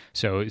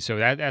so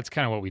that's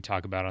kind of what we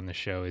talk about on the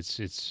show.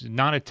 It's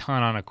not a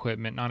ton on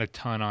equipment, not a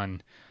ton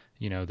on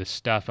the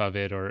stuff of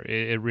it, or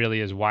it really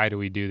is, why do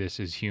we do this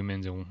as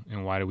humans,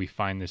 and why do we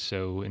find this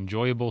so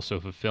enjoyable, so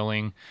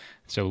fulfilling,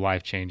 so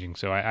life-changing.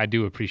 So I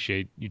do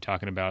appreciate you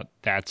talking about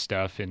that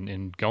stuff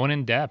and going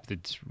in depth.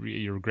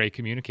 You're a great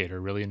communicator. I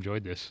really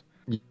enjoyed this.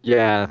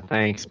 Yeah,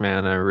 thanks,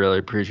 man. I really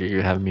appreciate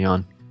you having me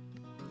on.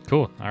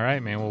 Cool. All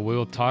right, man. Well,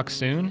 we'll talk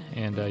soon.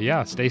 And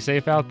yeah, stay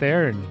safe out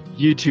there. And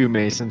you too,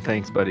 Mason.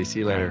 Thanks, buddy. See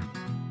you later.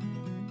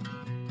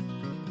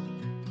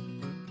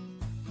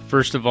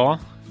 First of all,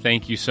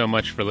 thank you so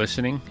much for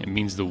listening. It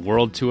means the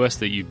world to us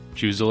that you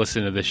choose to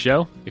listen to the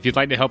show. If you'd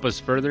like to help us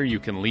further, you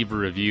can leave a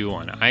review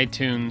on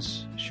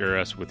iTunes, share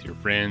us with your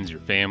friends, your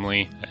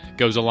family. It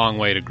goes a long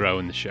way to grow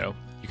in the show.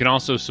 You can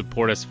also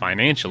support us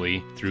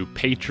financially through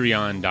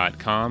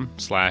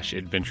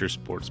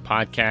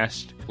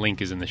patreon.com/adventuresportspodcast.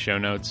 Link is in the show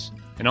notes.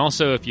 And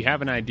also, if you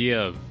have an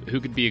idea of who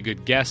could be a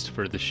good guest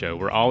for the show,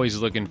 we're always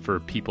looking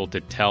for people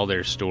to tell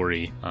their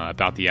story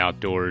about the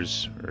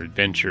outdoors or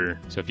adventure.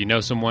 So if you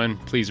know someone,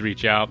 please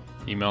reach out.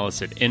 Email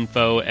us at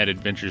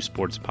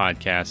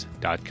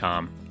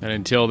info@adventuresportspodcast.com. And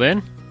until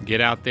then, get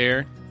out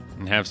there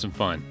and have some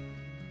fun.